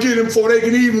white boy get him before they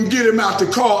can even get him out the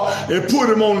car and put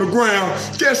him on the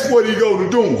ground, guess what he go to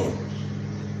doing?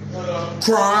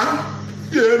 Crying.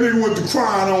 Yeah, that nigga went to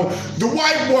crying on. The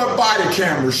white boy body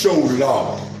camera showed it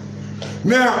all.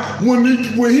 Now, when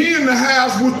he in the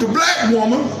house with the black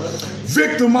woman,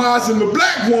 victimizing the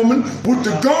black woman with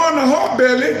the gun to her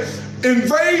belly,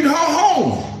 invading her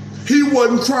home, he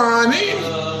wasn't crying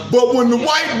either. But when the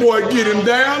white boy get him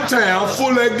downtown, full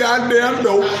of that goddamn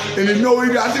dope, and he know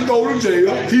he got to go to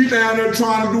jail, he down there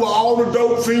trying to do all the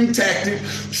dope fiend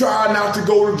tactics, trying not to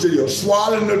go to jail,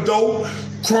 swallowing the dope,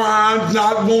 crying,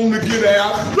 not wanting to get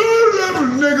out.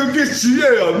 Nigga, get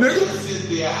jail, nigga.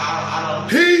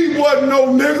 He wasn't no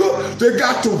nigga that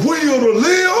got the will to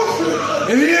live,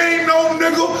 and he ain't no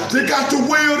nigga that got the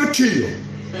will to kill.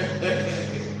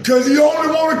 Cause he only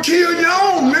want to kill your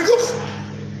own niggas.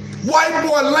 White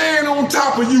boy laying on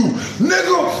top of you,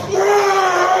 nigga.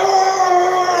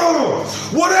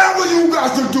 Whatever you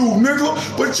got to do,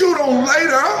 nigga, but you don't lay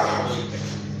down.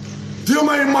 Them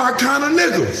ain't my kind of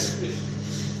niggas.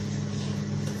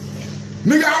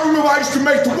 Nigga, I remember I used to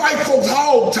make the white folks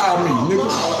hog tie me, nigga.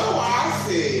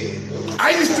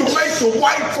 I used to make the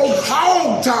white folks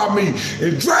hog tie me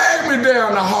and drag me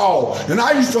down the hall. And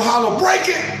I used to holler, break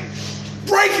it,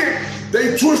 break it.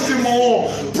 They twisted my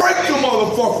arm, break the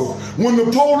motherfucker. When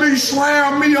the police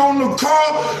slammed me on the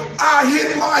car, I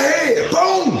hit my head,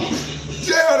 boom.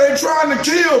 Yeah, they trying to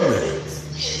kill me.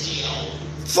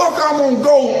 Fuck, I'm gonna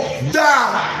go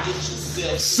die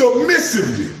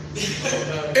submissively.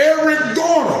 Eric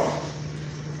Garner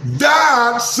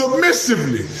died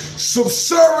submissively.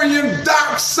 Subservient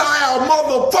docile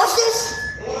motherfuckers.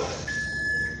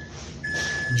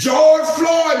 George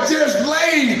Floyd just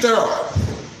laid there.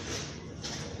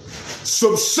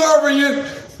 Subservient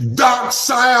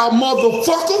docile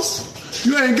motherfuckers.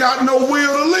 You ain't got no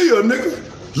will to live,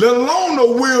 nigga. Let alone no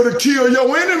will to kill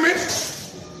your enemy.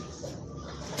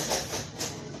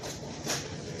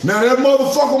 Now that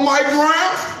motherfucker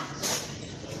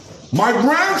Mike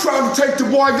Brown tried to take the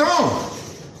boy gun.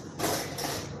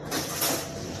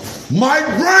 Mike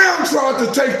Brown tried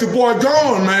to take the boy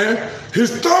gun, man.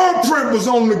 His thumbprint was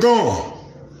on the gun.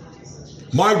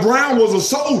 Mike Brown was a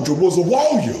soldier, was a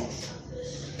warrior.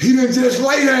 He didn't just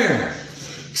lay down.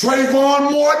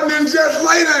 Trayvon Martin didn't just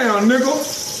lay down,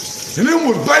 nigga. And them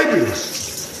was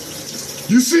babies.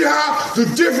 You see how the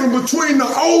difference between the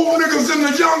old niggas and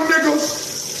the young niggas?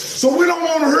 So we don't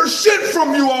want to hear shit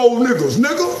from you old niggas,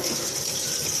 nigga.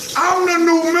 I'm the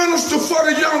new minister for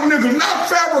the young niggas, not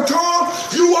Farrakhan.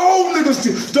 You old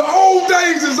niggas, the old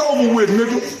days is over with,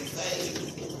 nigga.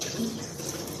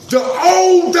 The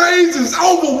old days is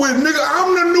over with, nigga.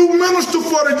 I'm the new minister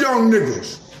for the young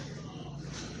niggas.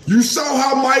 You saw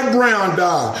how Mike Brown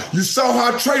died. You saw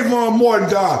how Trayvon Martin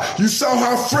died. You saw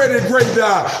how Freddie Gray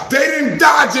died. They didn't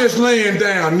die just laying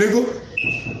down, nigga.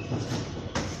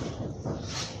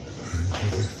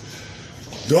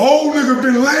 The old nigga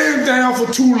been laying down for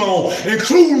too long,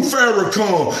 including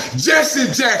Farrakhan,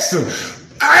 Jesse Jackson,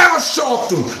 Al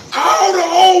Sharpton. All the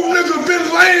old niggas been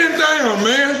laying down,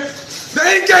 man.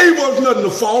 They ain't gave us nothing to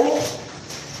follow.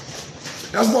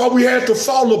 That's why we had to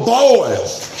follow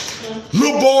boys.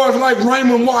 Little boys like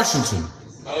Raymond Washington.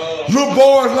 Little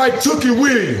boys like Tookie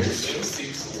Williams.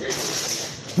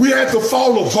 We had to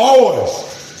follow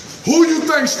boys. Who you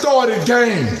think started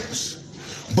games?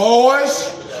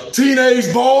 Boys?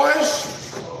 Teenage boys?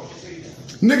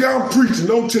 Nigga, I'm preaching.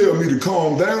 Don't tell me to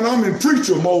calm down. I'm in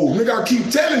preacher mode. Nigga, I keep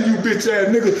telling you, bitch ass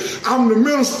nigga, I'm the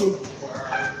minister.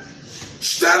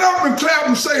 Stand up and clap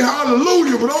and say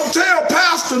hallelujah, but don't tell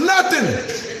pastor nothing.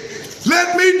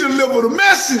 Let me deliver the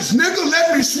message, nigga.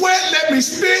 Let me sweat, let me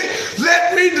spit.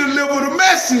 Let me deliver the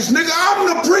message, nigga. I'm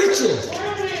the preacher.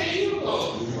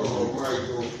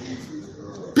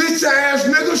 Bitch ass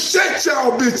nigga, shut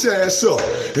y'all bitch ass up.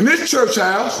 In this church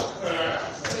house,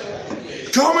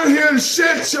 Come in here and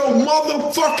shut your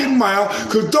motherfucking mouth,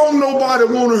 cause don't nobody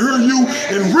want to hear you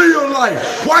in real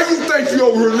life. Why you think you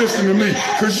over here listening to me?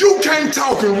 Cause you can't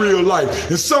talk in real life,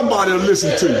 and somebody will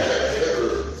listen to you.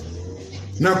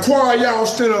 Now, choir, y'all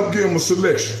stand up, give them a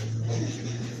selection.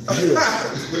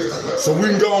 Yeah. So we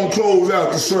can go and close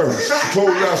out the service. Close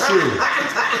out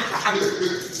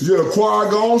service. Yeah, choir,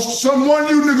 go on. Someone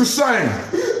you niggas sing.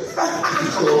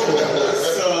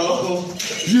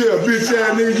 Yeah, bitch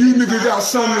ass nigga, you niggas got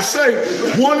something to say.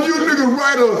 One of you niggas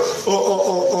write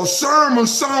a sermon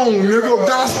song, nigga, a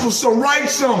gospel song, write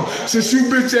something, since you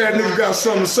bitch ass niggas got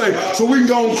something to say. So we can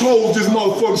go and close this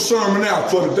motherfucking sermon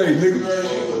out for the day,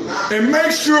 nigga. And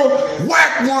make sure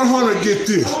Whack 100 get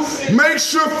this. Make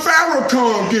sure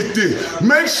Farrakhan get this.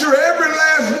 Make sure every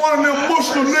last one of them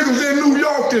Muslim niggas in New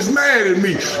York is mad at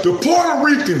me. The Puerto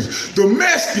Ricans, the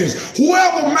Mexicans,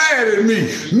 whoever mad at me,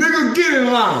 nigga, get in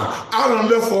line. I done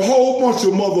left a whole bunch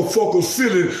of motherfuckers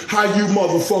feeling how you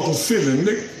motherfuckers feeling,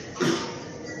 nigga.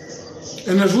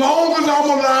 And as long as I'm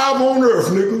alive on earth,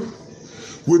 nigga,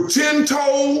 with 10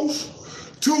 toes,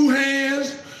 2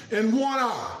 hands, and 1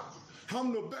 eye,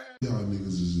 I'm the bad. Y'all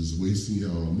niggas is just wasting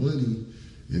y'all money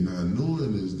and not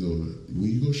knowing this though. When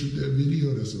you go shoot that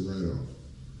video, that's a write-off.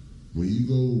 When you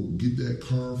go get that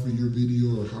car for your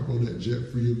video or hop on that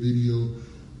jet for your video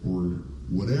or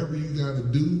whatever you gotta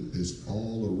do, it's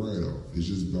all a write-off. It's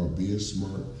just about being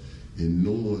smart and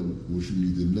knowing what you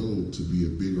need to know to be a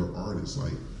bigger artist.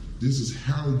 Like, this is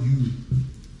how you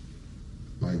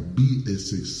be a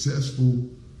successful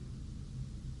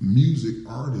music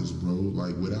artist, bro.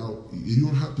 Like, without, you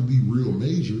don't have to be real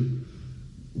major.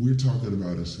 We're talking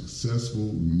about a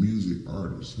successful music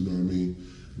artist, you know what I mean?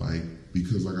 Like,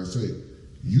 because like I say,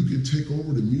 you can take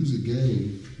over the music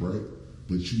game, right?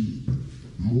 But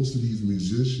most of these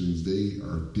musicians, they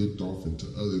are dipped off into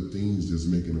other things that's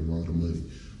making a lot of money.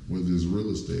 Whether it's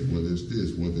real estate, whether it's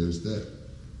this, whether it's that.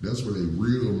 That's where their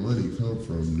real money come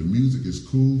from. The music is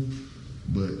cool,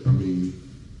 but I mean,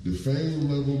 the fame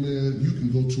level, man, you can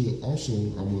go to it. Also,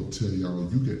 I'm gonna tell y'all,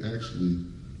 you can actually,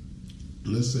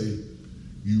 let's say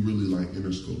you really like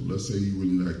Interscope. Let's say you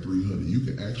really like 300. You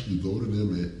can actually go to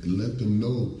them and let them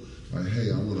know, like,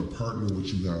 hey, I want to partner with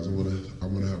you guys. I want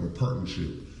to have a partnership,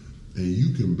 and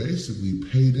you can basically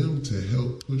pay them to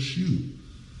help push you.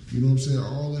 You know what I'm saying?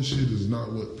 All this shit is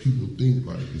not what people think.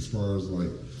 Like, as far as like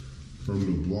from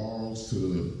the blogs to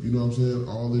the, you know what I'm saying?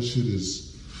 All this shit is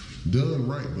done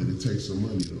right, but it takes some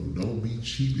money though. Don't be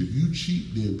cheap. If you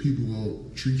cheat, then people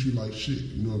won't treat you like shit.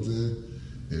 You know what I'm saying?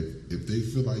 If they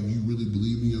feel like you really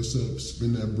believe in yourself,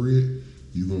 spend that bread,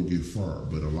 you're gonna get far.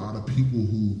 But a lot of people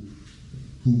who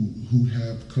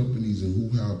have companies and who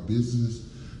have business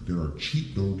that are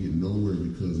cheap don't get nowhere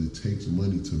because it takes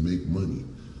money to make money.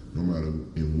 No matter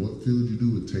in what field you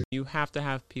do, it takes. You have to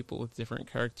have people with different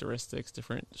characteristics,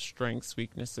 different strengths,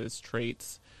 weaknesses,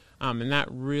 traits. And that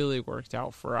really worked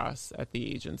out for us at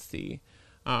the agency.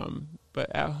 But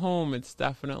at home, it's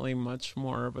definitely much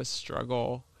more of a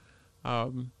struggle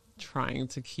trying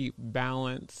to keep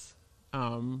balance.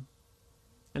 And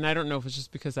I don't know if it's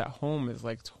just because at home is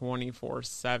like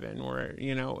 24/7 where,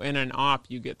 you know, in an op,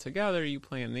 you get together, you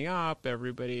plan the op,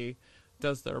 everybody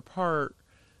does their part,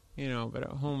 you know, but at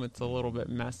home it's a little bit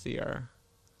messier.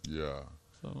 Yeah.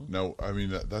 So. Now, I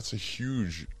mean, that's a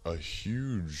huge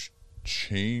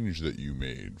change that you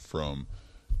made from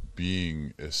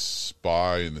being a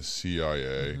spy in the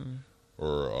CIA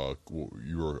or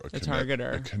you were a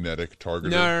targeter. A kinetic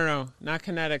targeter. No, not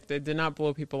kinetic. They did not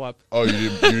blow people up. Oh, you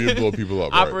didn't blow people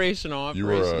up. Right? Operational. You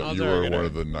were one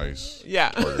of the nice. Yeah,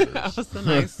 targeters. That was the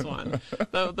nice one.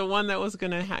 The one that was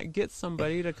gonna get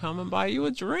somebody to come and buy you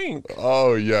a drink.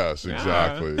 Oh yes,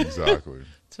 exactly, yeah. exactly.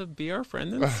 To be our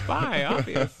friend and spy,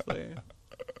 obviously.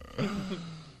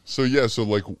 So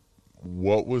like,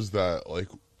 what was that like?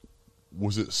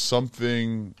 Was it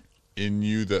something in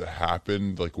you that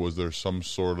happened? Like, was there some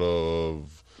sort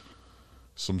of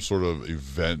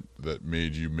event that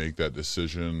made you make that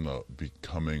decision of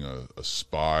becoming a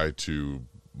spy to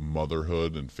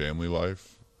motherhood and family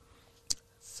life?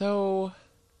 So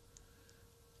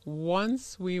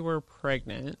once we were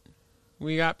pregnant,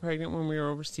 we got pregnant when we were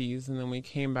overseas, and then we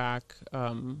came back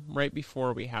right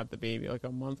before we had the baby, like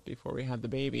a month before we had the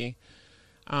baby.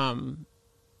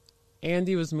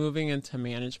 Andy was moving into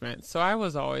management. So I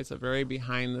was always a very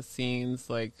behind the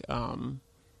scenes, like,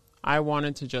 I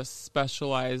wanted to just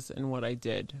specialize in what I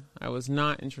did. I was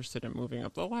not interested in moving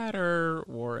up the ladder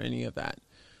or any of that.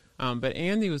 But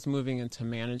Andy was moving into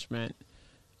management.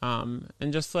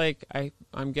 And just like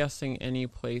I'm guessing any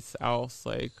place else,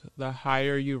 like the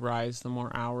higher you rise, the more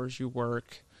hours you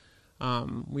work.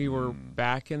 We were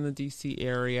back in the DC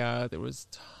area. There was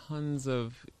tons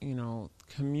of,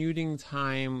 commuting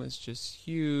time was just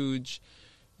huge.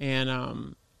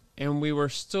 And we were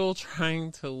still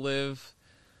trying to live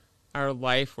our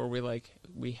life where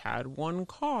we had one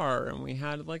car and we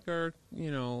had like our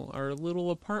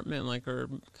little apartment, like our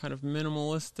kind of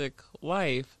minimalistic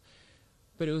life.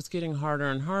 But it was getting harder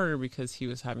and harder because he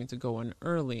was having to go in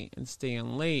early and stay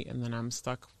in late. And then I'm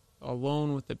stuck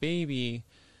alone with the baby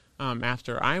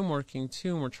after I'm working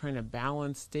too. And we're trying to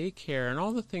balance daycare and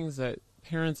all the things that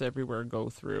parents everywhere go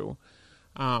through.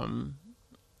 And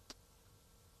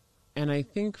I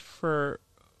think for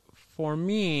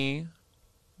me,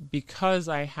 because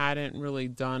I hadn't really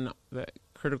done the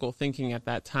critical thinking at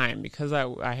that time, because I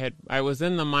was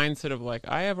in the mindset of like,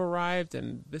 I have arrived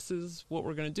and this is what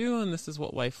we're going to do and this is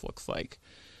what life looks like.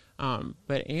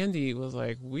 But Andy was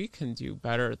like, we can do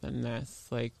better than this.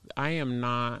 Like,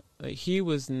 he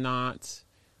was not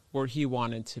where he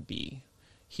wanted to be.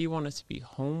 He wanted to be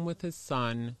home with his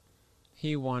son.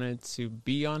 He wanted to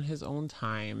be on his own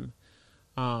time.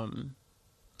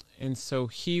 And so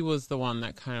he was the one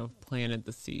that kind of planted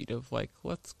the seed of like,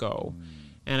 let's go.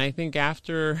 And I think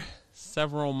after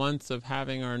several months of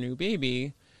having our new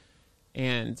baby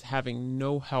and having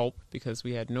no help because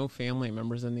we had no family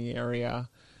members in the area,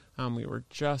 we were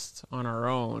just on our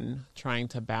own trying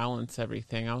to balance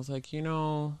everything. I was like,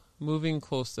 moving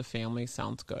close to family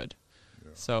sounds good.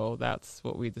 Yeah. So that's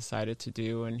what we decided to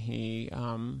do. And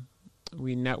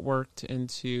we networked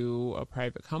into a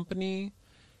private company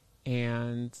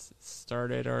and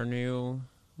started our new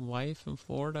life in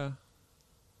Florida.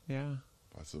 Yeah.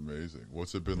 That's amazing.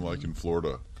 What's it been like in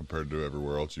Florida compared to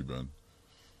everywhere else you've been?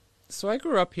 So I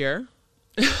grew up here.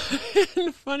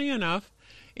 And funny enough,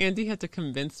 Andy had to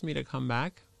convince me to come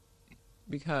back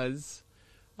because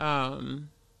I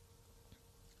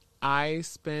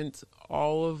spent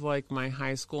all of like my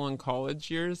high school and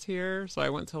college years here. So I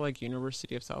went to like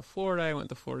University of South Florida. I went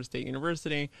to Florida State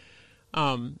University.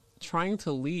 Trying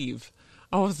to leave.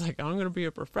 I was like, I'm going to be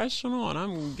a professional and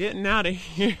I'm getting out of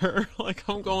here. Like,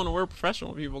 I'm going to where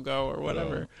professional people go or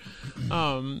whatever.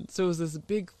 So it was this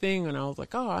big thing and I was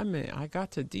like, I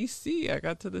got to DC. I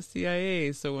got to the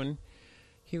CIA. So when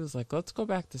he was like, let's go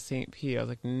back to St. Pete, I was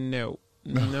like, no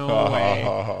way.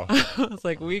 I was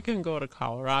like, we can go to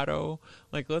Colorado.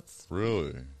 Like, let's.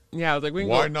 Really? Yeah, I was like,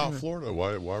 why not Florida?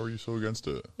 Why were you so against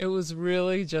it? It was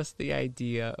really just the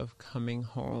idea of coming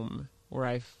home, where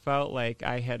I felt like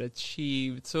I had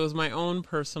achieved. So it was my own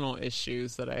personal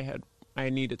issues that I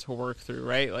needed to work through,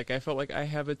 right? Like I felt like I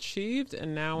have achieved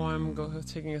and now I'm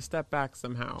taking a step back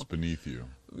somehow. It's beneath you.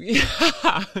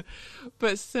 Yeah.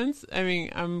 But since,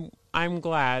 I'm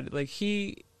glad, like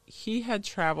he had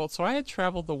traveled. So I had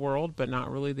traveled the world, but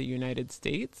not really the United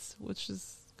States, which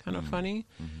is kind of funny.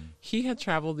 Mm-hmm. He had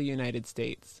traveled the United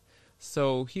States.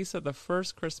 So he said the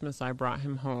first Christmas I brought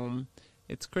him home,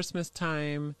 it's Christmas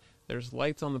time. There's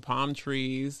lights on the palm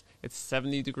trees. It's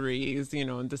 70 degrees,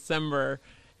 in December.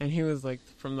 And he was like,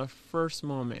 from the first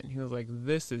moment, he was like,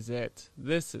 this is it.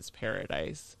 This is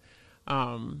paradise.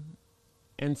 And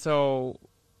so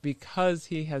because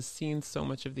he has seen so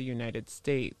much of the United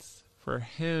States, for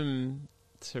him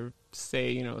to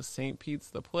say, St. Pete's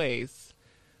the place,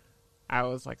 I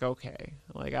was like, okay,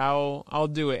 like I'll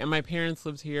do it. And my parents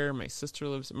lived here. My sister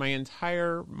lives, my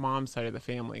entire mom's side of the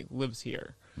family lives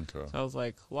here. Okay. So I was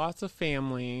like, lots of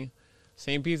family.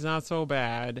 St. Pete's not so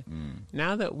bad.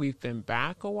 Now that we've been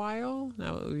back a while,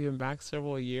 now that we've been back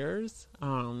several years,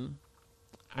 I'm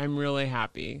really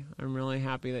happy. I'm really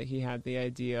happy that he had the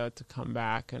idea to come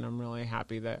back, and I'm really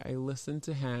happy that I listened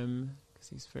to him because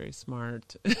he's very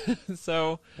smart.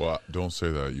 So, well, don't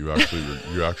say that.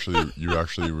 You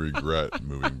actually regret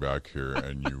moving back here,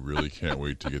 and you really can't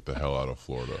wait to get the hell out of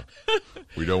Florida.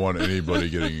 We don't want anybody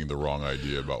getting the wrong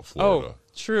idea about Florida. Oh,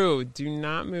 true. Do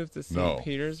not move to St.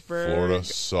 Petersburg. Florida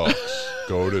sucks.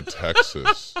 Go to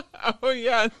Texas. Oh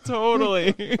yeah,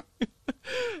 totally.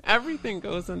 Everything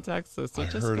goes in Texas, so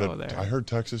just go there. I heard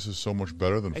Texas is so much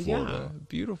better than Florida. Yeah,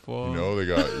 beautiful.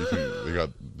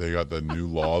 They got the new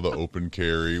law, the open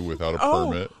carry without a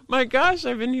permit. Oh my gosh,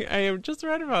 I just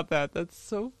read about that. That's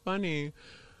so funny.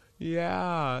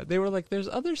 Yeah, they were like, "There's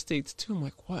other states too." I'm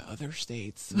like, "What other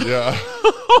states?" Yeah.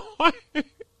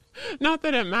 Not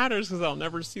that it matters because I'll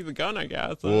never see the gun, I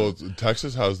guess. Well,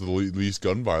 Texas has the least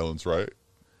gun violence, right?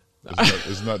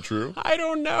 Isn't that true? I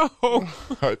don't know.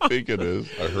 I think it is.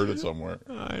 I heard it somewhere.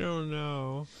 I don't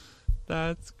know.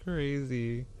 That's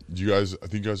crazy. You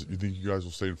think you guys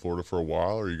will stay in Florida for a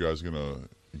while, or are you guys gonna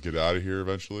get out of here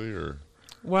eventually, or?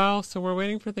 Well, so we're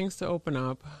waiting for things to open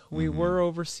up. We were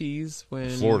overseas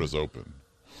when Florida's open.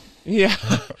 Yeah.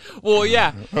 Well,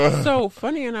 yeah. So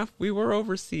funny enough, we were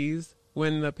overseas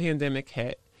when the pandemic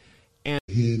hit. And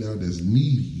hand out that's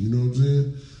needy, you know what I'm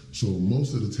saying? So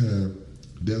most of the time,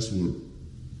 that's what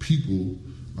people,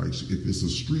 like if it's a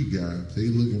street guy, they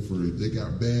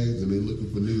got bags and they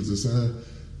looking for niggas to sign,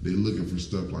 they looking for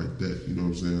stuff like that, you know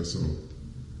what I'm saying? So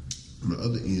on the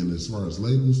other end, as far as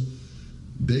labels,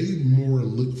 they more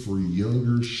look for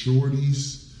younger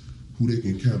shorties who they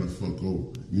can kind of fuck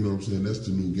over. You know what I'm saying? That's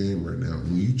the new game right now.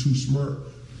 When you too smart,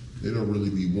 they don't really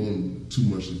be wanting too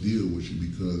much to deal with you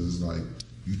because it's like,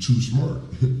 you too smart.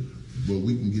 But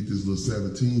we can get this little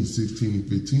 17, 16,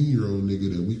 15-year-old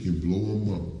nigga that we can blow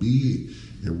him up big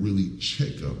and really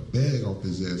check a bag off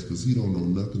his ass because he don't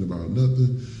know nothing about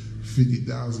nothing.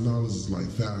 $50,000 is like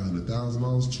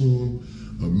 $500,000 to him,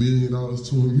 $1 million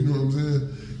to him, you know what I'm saying?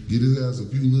 Get his ass a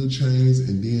few little chains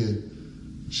and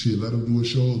then shit, let him do his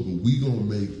shows, but we gonna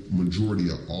make majority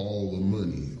of all the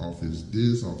money off his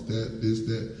this, off that, this,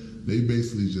 that. They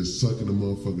basically just sucking the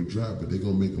motherfucker dry, but they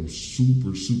gonna make them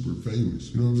super, super famous.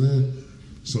 You know what I'm saying?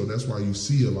 So that's why you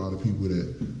see a lot of people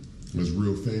that's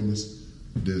real famous,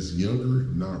 that's younger,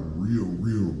 not real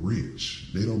rich.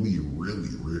 They don't be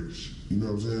really rich. You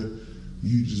know what I'm saying?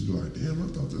 You just be like, damn, I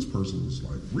thought this person was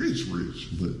like rich.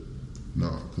 But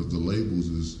nah, because the labels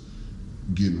is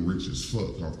getting rich as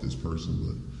fuck off this person,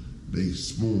 but they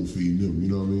spoon feeding them, you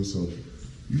know what I mean? So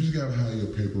you just gotta have your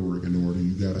paperwork in order,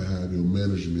 you gotta have your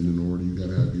management in order, you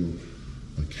gotta have your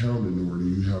accounting in order,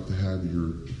 you have to have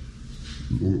your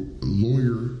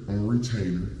lawyer on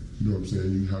retainer, you know what I'm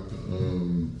saying? You have to,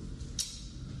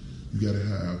 you gotta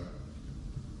have,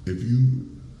 if you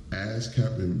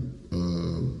ASCAP and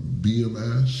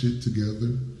BMI shit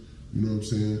together, you know what I'm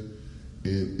saying?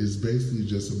 And it's basically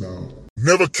just about.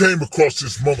 Never came across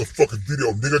this motherfucking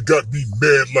video. Nigga got me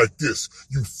mad like this.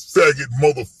 You faggot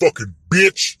motherfucking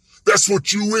bitch. That's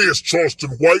what you is, Charleston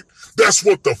White. That's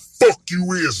what the fuck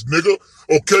you is, nigga.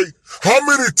 Okay? How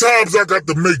many times I got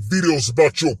to make videos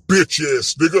about your bitch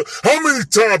ass, nigga? How many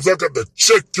times I got to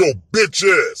check your bitch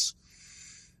ass?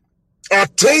 I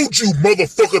told you,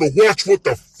 motherfucker, to watch what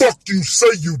the fuck you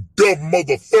say, you dumb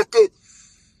motherfucker.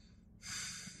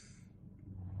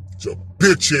 A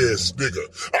bitch ass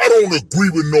nigga. I don't agree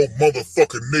with no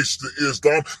motherfucking Nation of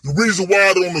Islam. The reason why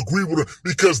I don't agree with them,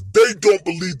 because they don't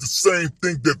believe the same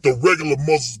thing that the regular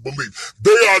Muslims believe.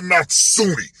 They are not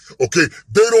Sunni, okay?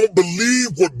 They don't believe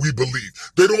what we believe.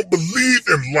 They don't believe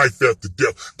in life after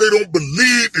death. They don't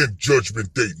believe in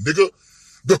Judgment Day, nigga.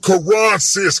 The Quran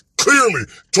says clearly,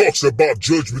 talks about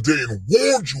Judgment Day and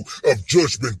warns you of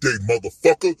Judgment Day,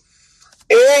 motherfucker.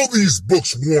 All these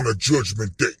books warn of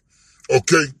Judgment Day,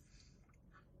 okay?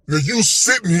 Now you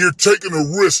sitting here taking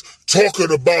a risk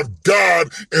talking about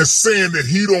God and saying that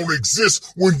he don't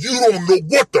exist when you don't know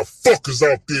what the fuck is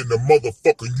out there in the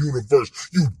motherfucking universe,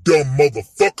 you dumb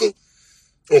motherfucker.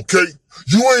 Okay?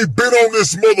 You ain't been on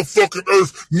this motherfucking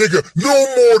earth, nigga, no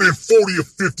more than 40 or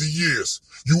 50 years.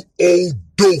 You old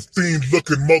dope fiend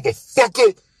looking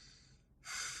motherfucker.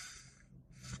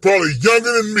 Probably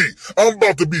younger than me. I'm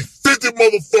about to be 50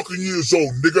 motherfucking years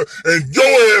old, nigga, and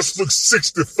your ass looks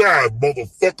 65,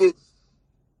 motherfucker.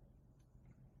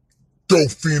 Dope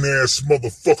fiend ass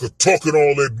motherfucker talking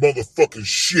all that motherfucking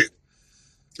shit.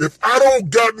 If I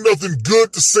don't got nothing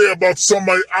good to say about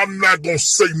somebody, I'm not gonna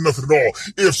say nothing at all.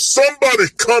 If somebody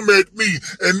come at me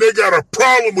and they got a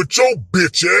problem with your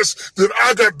bitch ass, then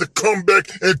I got to come back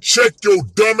and check your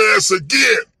dumb ass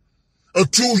again.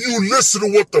 Until you listen to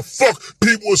what the fuck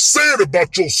people are saying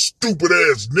about your stupid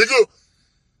ass, nigga.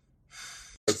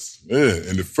 Man,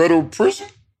 in the federal prison,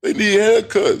 they need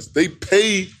haircuts. They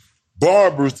pay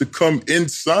barbers to come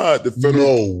inside the federal.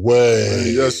 No way.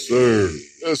 Man, yes, sir.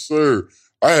 Yes, sir.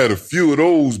 I had a few of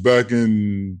those back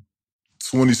in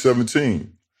 2017.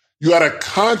 You got a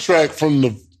contract from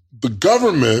the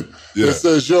government that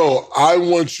says, yo, I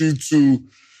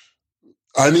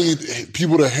need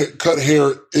people to cut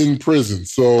hair in prison.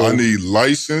 So I need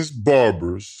licensed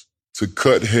barbers to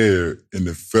cut hair in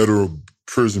the federal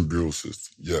prison bureau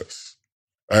system. Yes.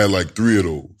 I had like 3 of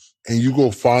those. And you go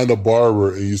find a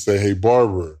barber and you say, hey,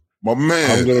 barber. My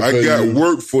man, I got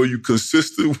work for you,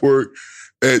 consistent work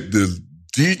at the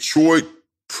Detroit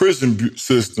prison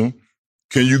system.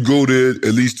 Can you go there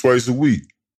at least twice a week?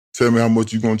 Tell me how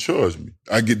much you're going to charge me.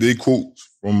 I get their quotes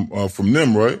from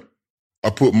them, right? I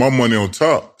put my money on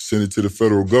top, send it to the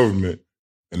federal government,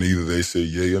 and either they say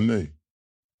yay or nay.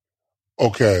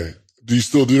 Okay. Do you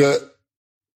still do that?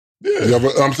 Yeah.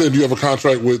 I'm saying, do you have a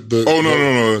contract with the... Oh,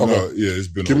 no. Okay. Yeah, it's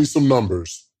been... Give me some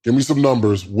numbers. Give me some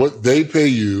numbers. What they pay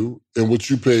you and what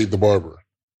you pay the barber.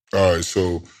 All right,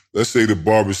 so let's say the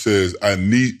barber says,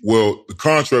 the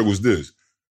contract was this.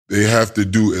 they have to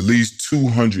do at least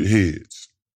 200 heads,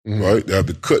 right? They have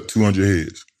to cut 200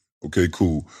 heads. Okay,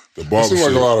 cool. The It barber seems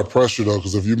like said, a lot of pressure though,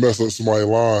 because if you mess up somebody's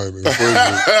line, in prison,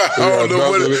 I don't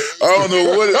know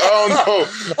what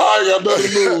I ain't got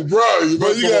nothing to lose, bro. You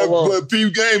But you got, but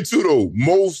peep game too though.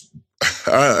 Most,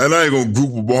 and I ain't gonna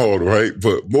group them all, right?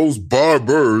 But most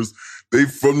barbers, they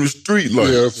from the street life,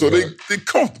 Yeah, so they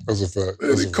comfortable. That's a fact. Yeah,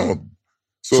 That's they a fact. comfortable.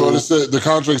 So they said the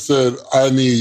contract said I need